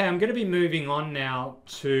 Okay, I'm going to be moving on now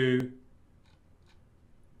to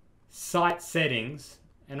site settings,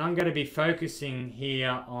 and I'm going to be focusing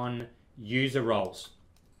here on user roles.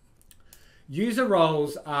 User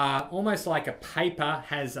roles are almost like a paper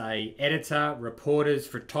has a editor, reporters,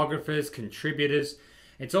 photographers, contributors.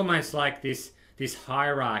 It's almost like this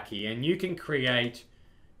hierarchy, and you can create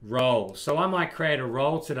roles. So I might create a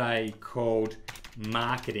role today called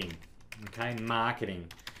marketing. Okay, marketing.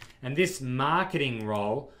 And this marketing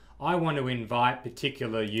role, I want to invite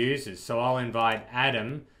particular users. So I'll invite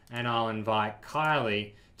Adam and I'll invite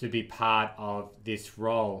Kylie to be part of this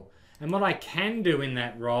role. And what I can do in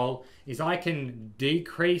that role is I can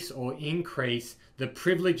decrease or increase the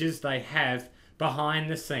privileges they have behind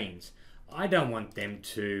the scenes. I don't want them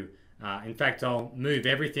to, in fact, I'll move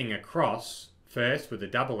everything across first with a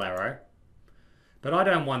double arrow, but I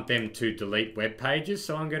don't want them to delete web pages,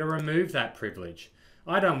 so I'm going to remove that privilege.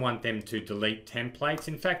 I don't want them to delete templates.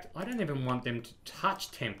 In fact, I don't even want them to touch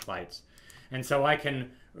templates. And so I can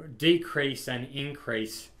decrease and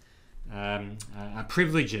increase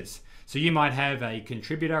privileges. So you might have a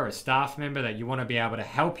contributor, a staff member that you want to be able to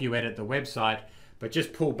help you edit the website, but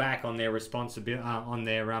just pull back on their responsibility, on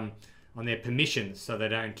their permissions, so they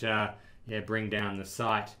don't bring down the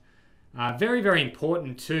site. Very, very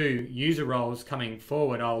important too, user roles coming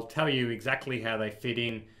forward. I'll tell you exactly how they fit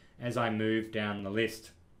in as I move down the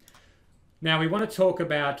list. Now we want to talk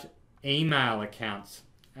about email accounts.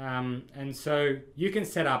 And so you can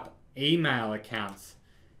set up email accounts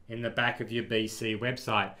in the back of your BC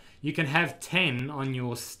website. You can have 10 on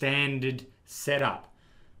your standard setup.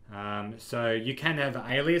 So you can have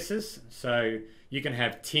aliases. So you can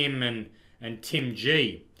have Tim and Tim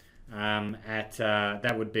G.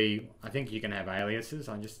 That would be, I think you can have aliases.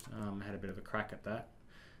 I just had a bit of a crack at that.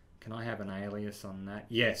 Can I have an alias on that?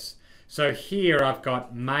 Yes. So here I've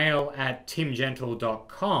got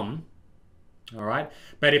mail@timgentle.com. All right.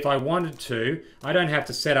 But if I wanted to, I don't have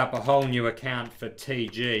to set up a whole new account for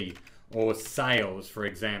TG or sales, for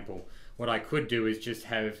example. What I could do is just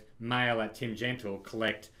have mail@timgentle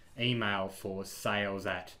collect email for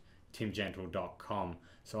sales@timgentle.com.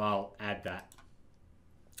 So I'll add that.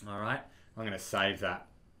 All right. I'm going to save that.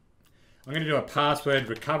 I'm going to do a password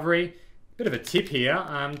recovery. Bit of a tip here.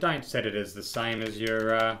 Don't set it as the same as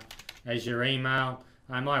your email.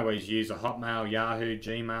 I always use a Hotmail, Yahoo,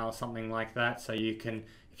 Gmail, something like that. So you can,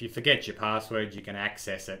 if you forget your password, you can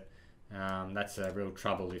access it. That's a real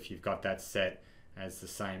trouble if you've got that set as the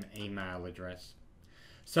same email address.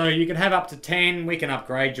 So you can have up to 10. We can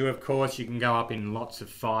upgrade you, of course. You can go up in lots of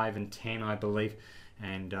 5 and 10, I believe.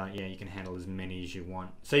 And yeah, you can handle as many as you want.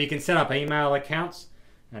 So you can set up email accounts,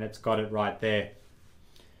 and it's got it right there.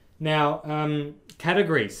 Now,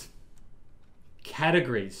 categories.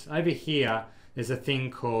 Categories. Over here, there's a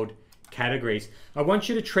thing called categories. I want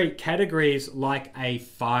you to treat categories like a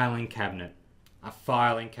filing cabinet. A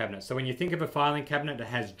filing cabinet. So when you think of a filing cabinet, it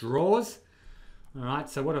has drawers. All right,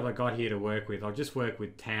 so what have I got here to work with? I'll just work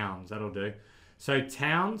with towns. That'll do. So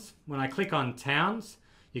towns, when I click on towns,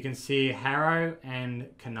 you can see Harrow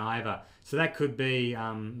and Conniva. So that could be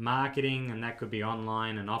marketing, and that could be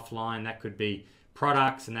online and offline. That could be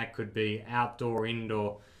products, and that could be outdoor,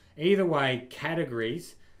 indoor. Either way,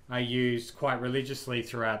 categories are used quite religiously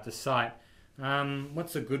throughout the site.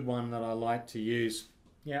 What's a good one that I like to use?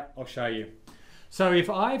 Yeah, I'll show you. So if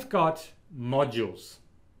I've got modules,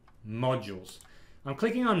 I'm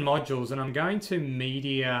clicking on modules and I'm going to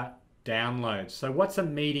media downloads. So what's a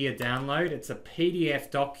media download? It's a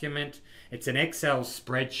PDF document. It's an Excel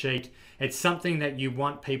spreadsheet. It's something that you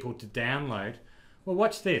want people to download. Well,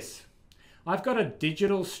 watch this. I've got a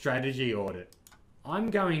digital strategy audit.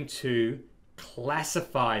 I'm going to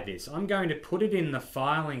classify this. I'm going to put it in the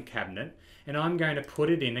filing cabinet and I'm going to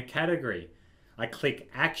put it in a category. I click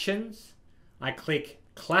actions. I click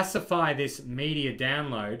classify this media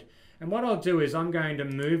download. And what I'll do is I'm going to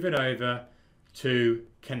move it over to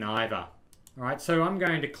Conniver. All right, so I'm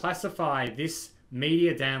going to classify this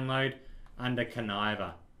media download under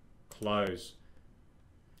Conniver. Close.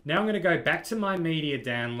 Now I'm going to go back to my media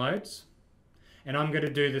downloads and I'm going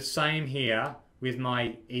to do the same here with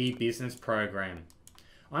my e-business program.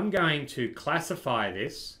 I'm going to classify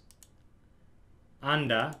this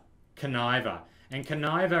under Conniver, and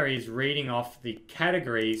Conniver is reading off the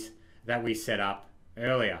categories that we set up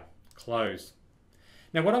earlier. Close.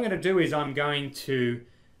 Now what I'm going to do is I'm going to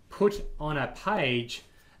put on a page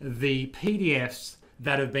the PDFs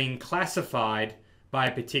that have been classified by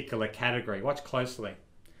a particular category. Watch closely.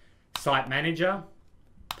 Site Manager,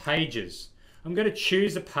 Pages. I'm going to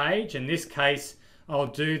choose a page. In this case, I'll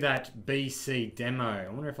do that BC demo. I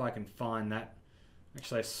wonder if I can find that.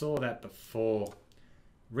 Actually, I saw that before.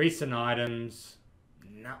 Recent items.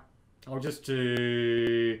 No. I'll just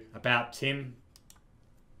do About Tim.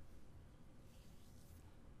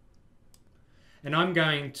 And I'm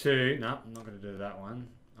going to, no, I'm not going to do that one.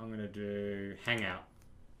 I'm going to do Hangout.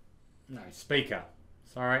 No, Speaker.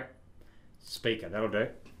 Sorry. Speaker, that'll do.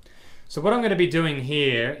 So what I'm going to be doing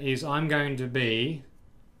here is I'm going to be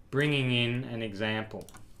bringing in an example.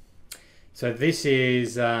 So this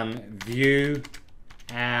is view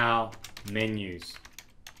our menus.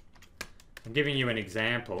 I'm giving you an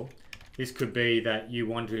example. This could be that you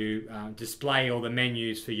want to display all the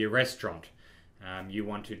menus for your restaurant. You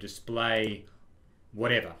want to display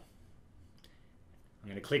whatever. I'm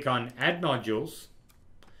going to click on Add Modules.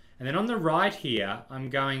 And then on the right here, I'm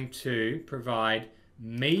going to provide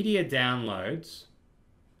media downloads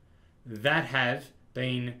that have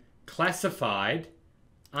been classified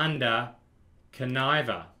under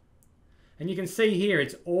Conniver. And you can see here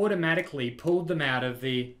it's automatically pulled them out of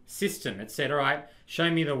the system. It said, all right, show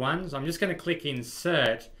me the ones. I'm just going to click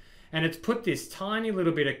Insert, and it's put this tiny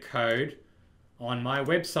little bit of code on my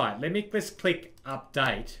website. Let me just click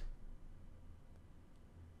Update.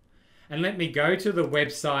 And let me go to the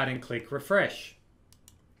website and click Refresh.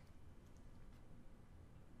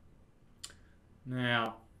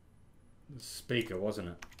 Now, speaker, wasn't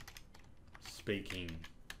it? Speaking.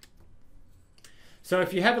 So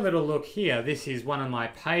if you have a little look here, this is one of my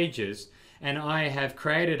pages and I have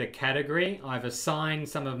created a category. I've assigned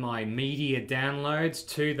some of my media downloads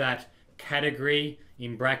to that category,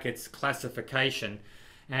 in brackets classification,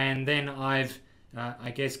 and then I've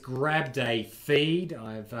I guess grabbed a feed.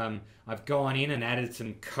 I've gone in and added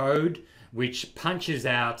some code which punches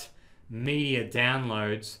out media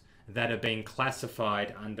downloads that have been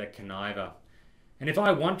classified under Conniver. And if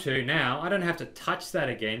I want to now, I don't have to touch that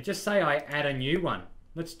again. Just say I add a new one.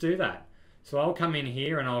 Let's do that. So I'll come in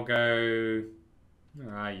here and I'll go,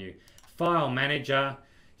 where are you? File Manager.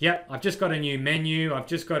 Yep, I've just got a new menu. I've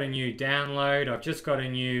just got a new download. I've just got a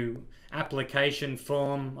new application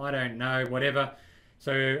form. I don't know, whatever.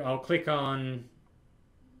 So I'll click on,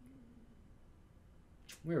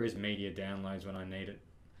 where is media downloads when I need it?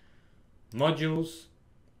 Modules,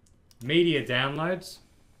 media downloads.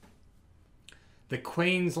 The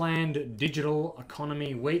Queensland Digital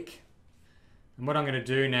Economy Week. And what I'm going to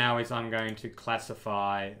do now is I'm going to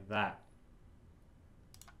classify that.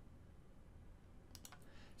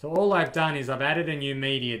 So all I've done is I've added a new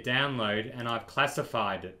media download and I've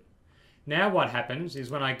classified it. Now what happens is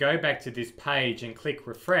when I go back to this page and click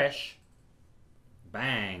refresh,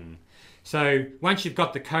 bang. So once you've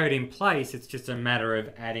got the code in place, it's just a matter of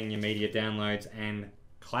adding your media downloads and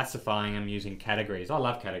classifying them using categories. I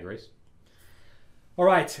love categories. All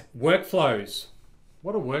right, workflows.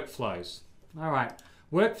 What are workflows? All right,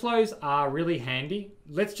 workflows are really handy.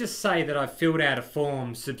 Let's just say that I've filled out a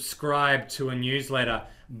form, subscribed to a newsletter,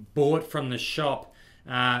 bought from the shop,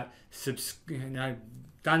 done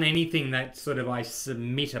anything that sort of I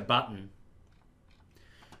submit a button.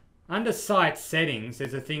 Under Site Settings,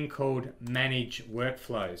 there's a thing called Manage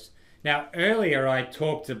Workflows. Now, earlier I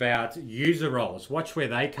talked about user roles. Watch where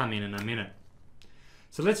they come in a minute.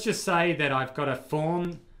 So let's just say that I've got a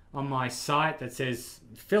form on my site that says,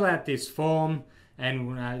 fill out this form,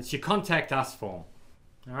 and it's your Contact Us form.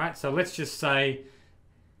 All right, so let's just say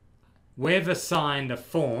we've assigned a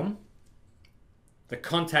form, the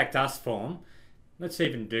Contact Us form. Let's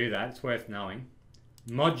even do that, it's worth knowing.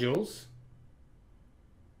 modules,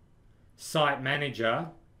 site manager,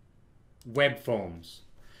 web forms.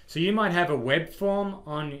 So you might have a web form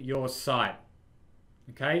on your site.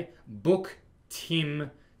 Okay, book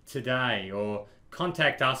Tim today, or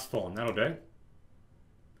contact us form, that'll do.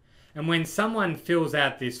 And when someone fills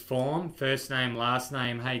out this form, first name, last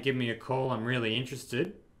name, hey, give me a call, I'm really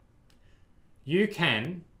interested, you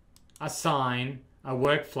can assign a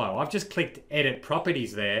workflow. I've just clicked edit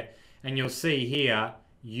properties there, and you'll see here,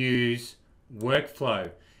 use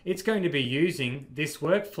workflow. It's going to be using this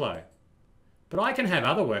workflow. But I can have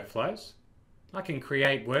other workflows. I can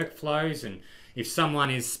create workflows, and if someone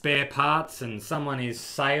is spare parts and someone is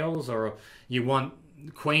sales, or you want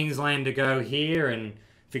Queensland to go here and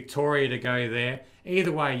Victoria to go there,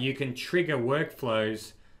 either way you can trigger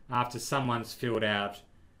workflows after someone's filled out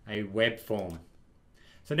a web form.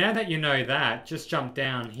 So now that you know that, just jump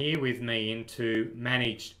down here with me into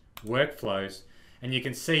managed workflows, and you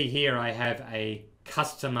can see here I have a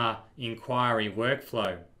customer inquiry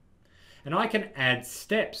workflow, and I can add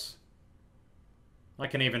steps. I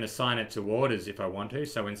can even assign it to orders if I want to,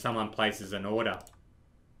 so when someone places an order.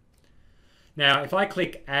 Now, if I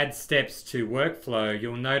click Add Steps to Workflow,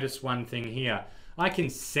 you'll notice one thing here. I can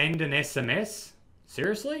send an SMS.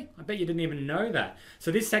 Seriously? I bet you didn't even know that.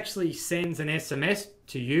 So this actually sends an SMS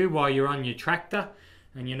to you while you're on your tractor,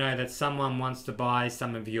 and you know that someone wants to buy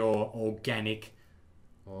some of your organic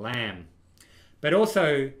lamb. But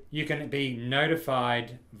also, you can be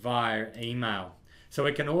notified via email. So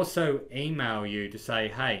it can also email you to say,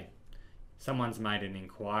 hey, someone's made an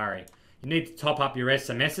inquiry. You need to top up your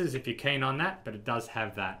SMSs if you're keen on that, but it does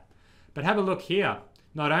have that. But have a look here.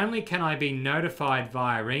 Not only can I be notified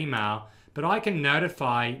via email, but I can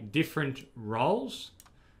notify different roles.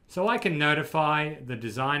 So I can notify the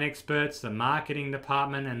design experts, the marketing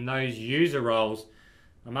department, and those user roles.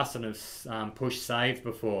 I mustn't have pushed save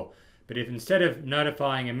before. But if instead of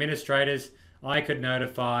notifying administrators, I could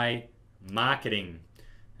notify marketing.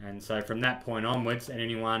 And so from that point onwards,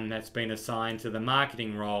 anyone that's been assigned to the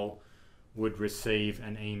marketing role would receive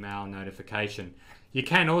an email notification. You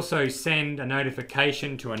can also send a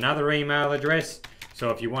notification to another email address.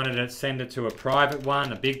 So if you wanted to send it to a private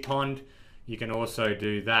one, a big pond, you can also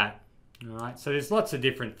do that. All right, so there's lots of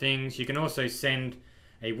different things. You can also send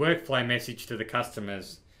a workflow message to the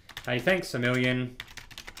customers. Hey, thanks a million.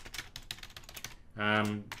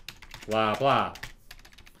 Blah, blah.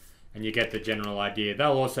 And you get the general idea.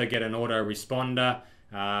 They'll also get an autoresponder.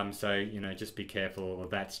 So, you know, just be careful of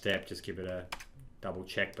that step. Just give it a double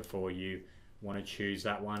check before you want to choose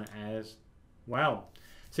that one as well.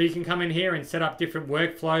 So you can come in here and set up different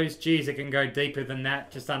workflows. Geez, it can go deeper than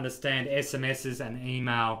that. Just understand SMSs and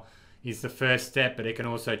email is the first step, but it can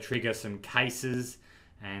also trigger some cases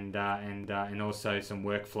and also some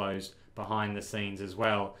workflows behind the scenes as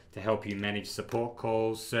well to help you manage support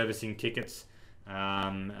calls, servicing tickets, you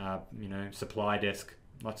know, supply desk,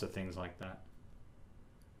 lots of things like that.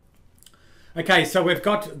 Okay, so we've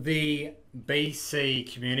got the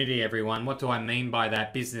BC community, everyone. What do I mean by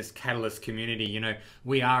that? Business Catalyst community. You know,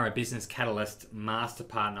 we are a Business Catalyst master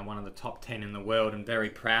partner, one of the top 10 in the world, and very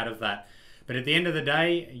proud of that. But at the end of the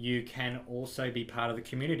day, you can also be part of the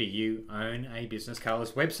community. You own a Business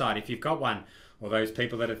Catalyst website if you've got one, or those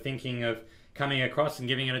people that are thinking of coming across and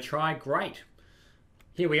giving it a try, great.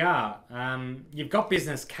 Here we are. You've got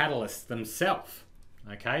Business Catalyst themselves.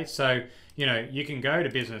 Okay, so you know you can go to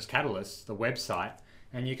Business Catalyst, the website,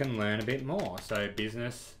 and you can learn a bit more. So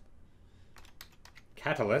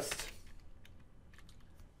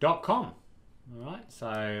businesscatalyst.com. All right,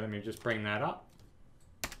 so let me just bring that up.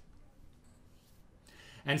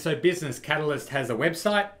 And so Business Catalyst has a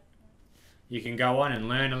website. You can go on and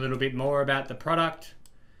learn a little bit more about the product.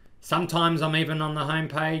 Sometimes I'm even on the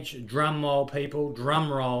homepage. Drum roll, people,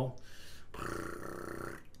 drum roll.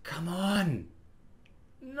 Come on.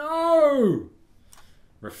 No!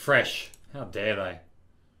 Refresh. How dare they?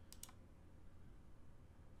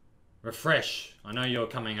 Refresh. I know you're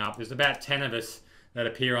coming up. There's about 10 of us that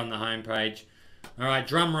appear on the homepage. All right,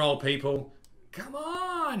 drum roll, people. Come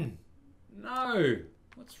on! No!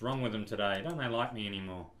 What's wrong with them today? Don't they like me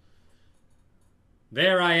anymore?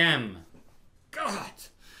 There I am. God!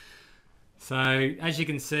 So, as you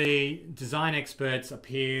can see, Design Experts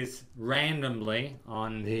appears randomly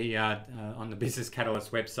on the Business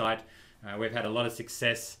Catalyst website. We've had a lot of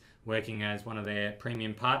success working as one of their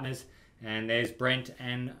premium partners, and there's Brent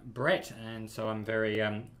and Brett, and so I'm very,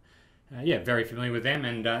 very familiar with them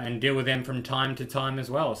and deal with them from time to time as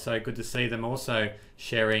well. So good to see them also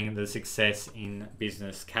sharing the success in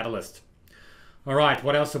Business Catalyst. All right,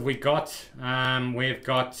 what else have we got? We've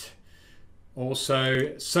got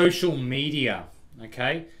also social media.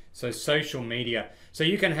 Okay, so social media. So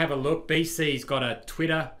you can have a look. BC's got a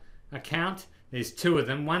Twitter account. There's 2 of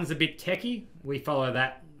them. One's a bit techie. We follow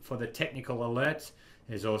that for the technical alerts.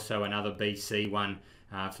 There's also another BC one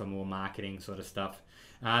for more marketing sort of stuff.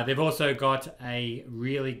 They've also got a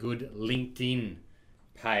really good LinkedIn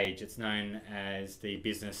page. It's known as the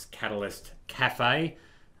Business Catalyst Cafe.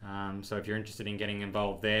 So if you're interested in getting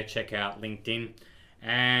involved there, check out LinkedIn.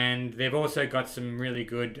 And they've also got some really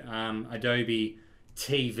good Adobe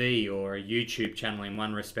TV or a YouTube channel in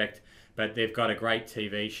one respect, but they've got a great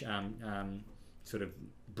TV sort of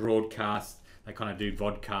broadcast. They kind of do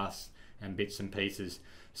vodcasts and bits and pieces.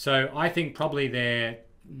 So I think probably their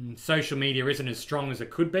social media isn't as strong as it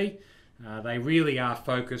could be. They really are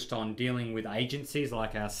focused on dealing with agencies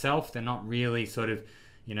like ourselves. They're not really sort of,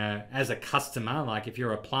 you know, as a customer, like if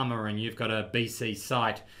you're a plumber and you've got a BC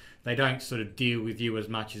site, they don't sort of deal with you as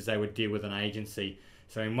much as they would deal with an agency.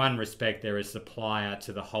 So in one respect, they're a supplier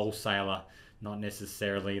to the wholesaler, not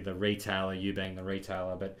necessarily the retailer, you being the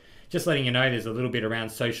retailer. But just letting you know, there's a little bit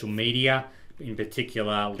around social media, in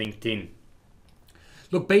particular LinkedIn.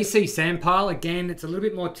 Look, BC Sandpile, again, it's a little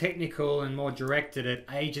bit more technical and more directed at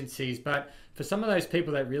agencies, but for some of those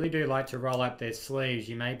people that really do like to roll up their sleeves,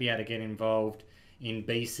 you may be able to get involved in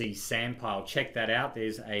BC Sandpile. Check that out.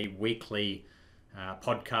 There's a weekly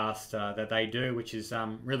podcast that they do, which is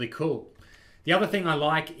really cool. The other thing I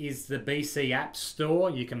like is the BC App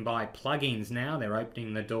Store. You can buy plugins now. They're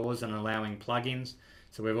opening the doors and allowing plugins.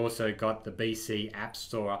 So we've also got the BC App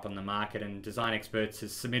Store up on the market, and Design Experts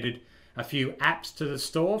has submitted a few apps to the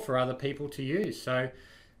store for other people to use. So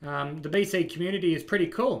the BC community is pretty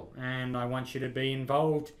cool, and I want you to be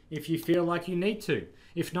involved if you feel like you need to.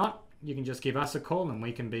 If not, you can just give us a call and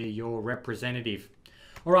we can be your representative.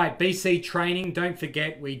 All right, BC training, don't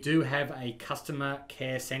forget we do have a customer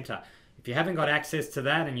care center. If you haven't got access to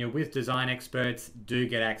that and you're with Design Experts, do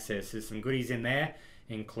get access. There's some goodies in there,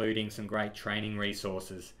 including some great training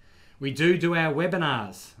resources. We do our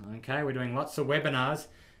webinars, okay? We're doing lots of webinars,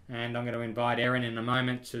 and I'm going to invite Erin in a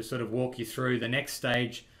moment to sort of walk you through the next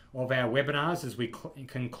stage of our webinars as we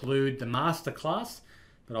conclude the masterclass,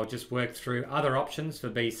 but I'll just work through other options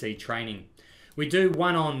for BC training. We do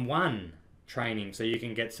one-on-one training, so you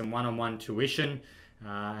can get some one-on-one tuition,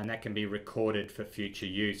 and that can be recorded for future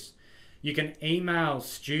use. You can email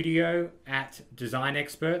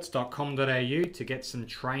studio@designexperts.com.au to get some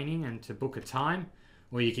training and to book a time,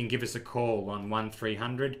 or you can give us a call on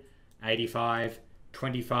 1300 85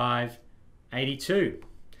 25 82.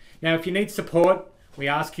 Now, if you need support, we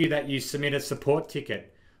ask you that you submit a support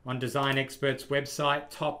ticket. On Design Experts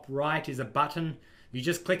website, top right is a button. You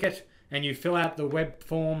just click it and you fill out the web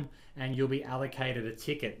form and you'll be allocated a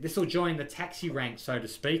ticket. This will join the taxi rank, so to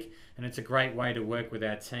speak, and it's a great way to work with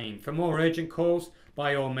our team. For more urgent calls,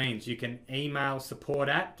 by all means, you can email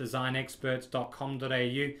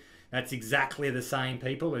support@designexperts.com.au. That's exactly the same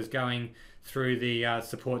people as going through the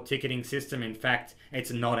support ticketing system. In fact,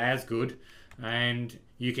 it's not as good, and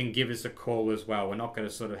you can give us a call as well. We're not going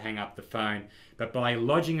to sort of hang up the phone, but by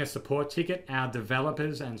lodging a support ticket, our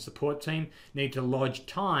developers and support team need to lodge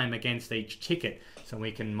time against each ticket so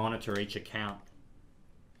we can monitor each account.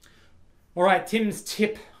 All right, Tim's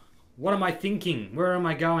tip. What am I thinking? Where am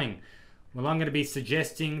I going? Well, I'm going to be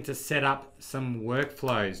suggesting to set up some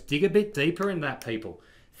workflows. Dig a bit deeper in that, people.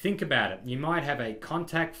 Think about it. You might have a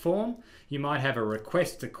contact form. You might have a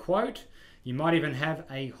request to quote. You might even have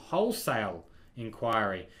a wholesale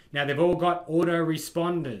inquiry. Now, they've all got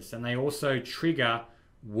autoresponders and they also trigger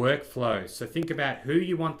workflows. So think about who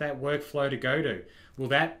you want that workflow to go to. Will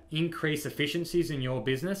that increase efficiencies in your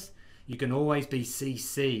business? You can always be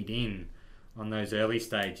CC'd in on those early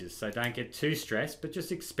stages. So don't get too stressed, but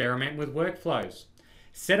just experiment with workflows.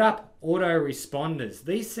 Set up autoresponders.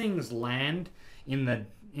 These things land in the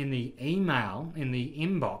email, in the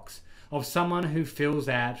inbox of someone who fills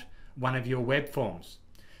out one of your web forms.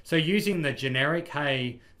 So using the generic,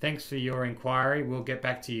 hey, thanks for your inquiry, we'll get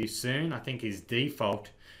back to you soon, I think is default.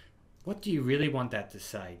 What do you really want that to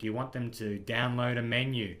say? Do you want them to download a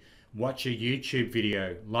menu, watch a YouTube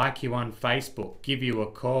video, like you on Facebook, give you a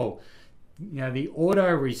call? You know, the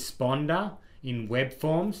autoresponder in web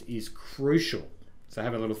forms is crucial. So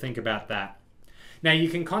have a little think about that. Now you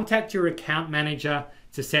can contact your account manager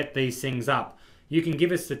to set these things up. You can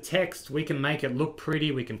give us the text, we can make it look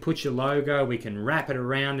pretty, we can put your logo, we can wrap it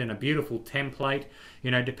around in a beautiful template,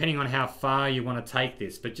 you know, depending on how far you want to take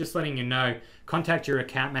this. But just letting you know, contact your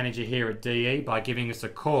account manager here at DE by giving us a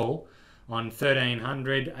call on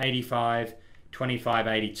 1300 85 25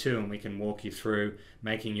 82 and we can walk you through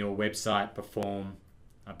making your website perform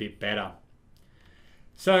a bit better.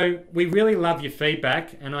 So we really love your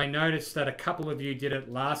feedback, and I noticed that a couple of you did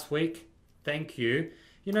it last week. Thank you.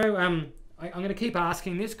 You know, I'm going to keep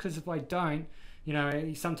asking this, because if I don't, you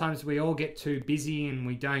know, sometimes we all get too busy and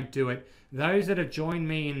we don't do it. Those that have joined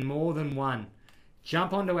me in more than one,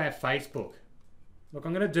 jump onto our Facebook. Look,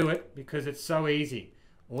 I'm going to do it because it's so easy.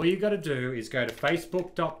 All you got to do is go to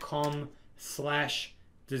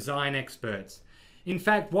facebook.com/designexperts. In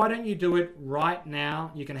fact, why don't you do it right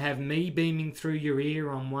now? You can have me beaming through your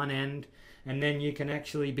ear on one end, and then you can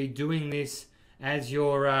actually be doing this as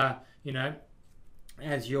you're, you know,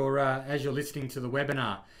 as you're listening to the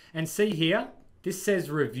webinar. And see here, this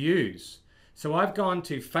says reviews. So I've gone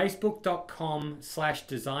to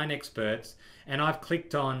facebook.com/designexperts, and I've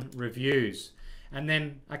clicked on reviews. And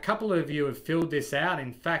then a couple of you have filled this out.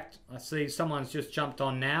 In fact, I see someone's just jumped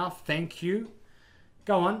on now. Thank you.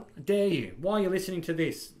 Go on, I dare you. While you're listening to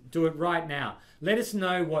this, do it right now. Let us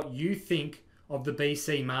know what you think of the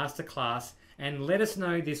BC Masterclass, and let us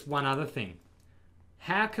know this one other thing.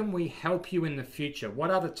 How can we help you in the future? What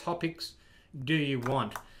other topics do you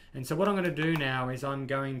want? And so what I'm going to do now is I'm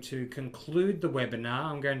going to conclude the webinar.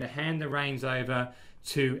 I'm going to hand the reins over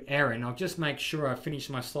to Erin. I'll just make sure I finish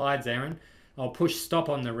my slides, Erin. I'll push stop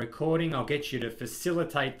on the recording. I'll get you to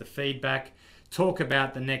facilitate the feedback, talk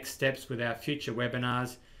about the next steps with our future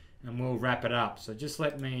webinars, and we'll wrap it up. So just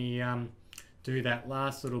let me do that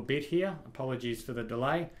last little bit here. Apologies for the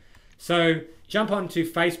delay. So jump onto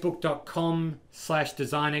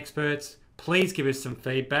facebook.com/designexperts. Please give us some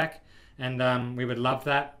feedback, and we would love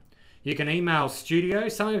that. You can email studio.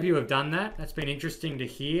 Some of you have done that. That's been interesting to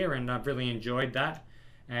hear, and I've really enjoyed that.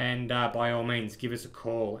 And by all means, give us a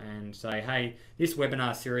call and say, hey, this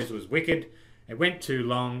webinar series was wicked. It went too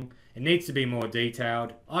long. It needs to be more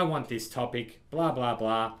detailed. I want this topic, blah, blah,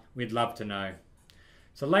 blah. We'd love to know.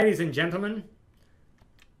 So ladies and gentlemen,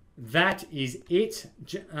 that is it.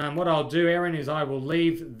 What I'll do, Erin, is I will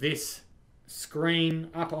leave this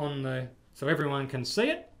screen up on the, so everyone can see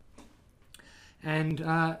it. And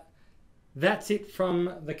that's it from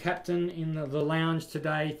the captain in the lounge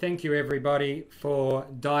today. Thank you everybody for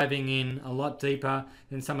diving in a lot deeper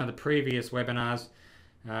than some of the previous webinars.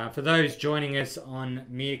 For those joining us on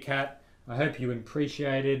Meerkat, I hope you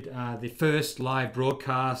appreciated the first live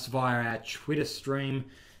broadcast via our Twitter stream.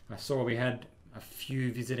 I saw we had a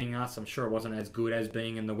few visiting us. I'm sure it wasn't as good as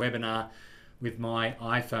being in the webinar with my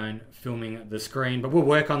iPhone filming the screen, but we'll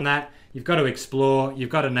work on that. You've got to explore,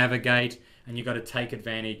 you've got to navigate, and you've got to take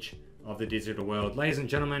advantage of the digital world. Ladies and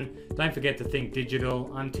gentlemen, don't forget to think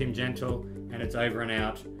digital. I'm Tim Gentle, and it's over and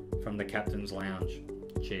out from the Captain's Lounge.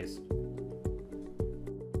 Cheers.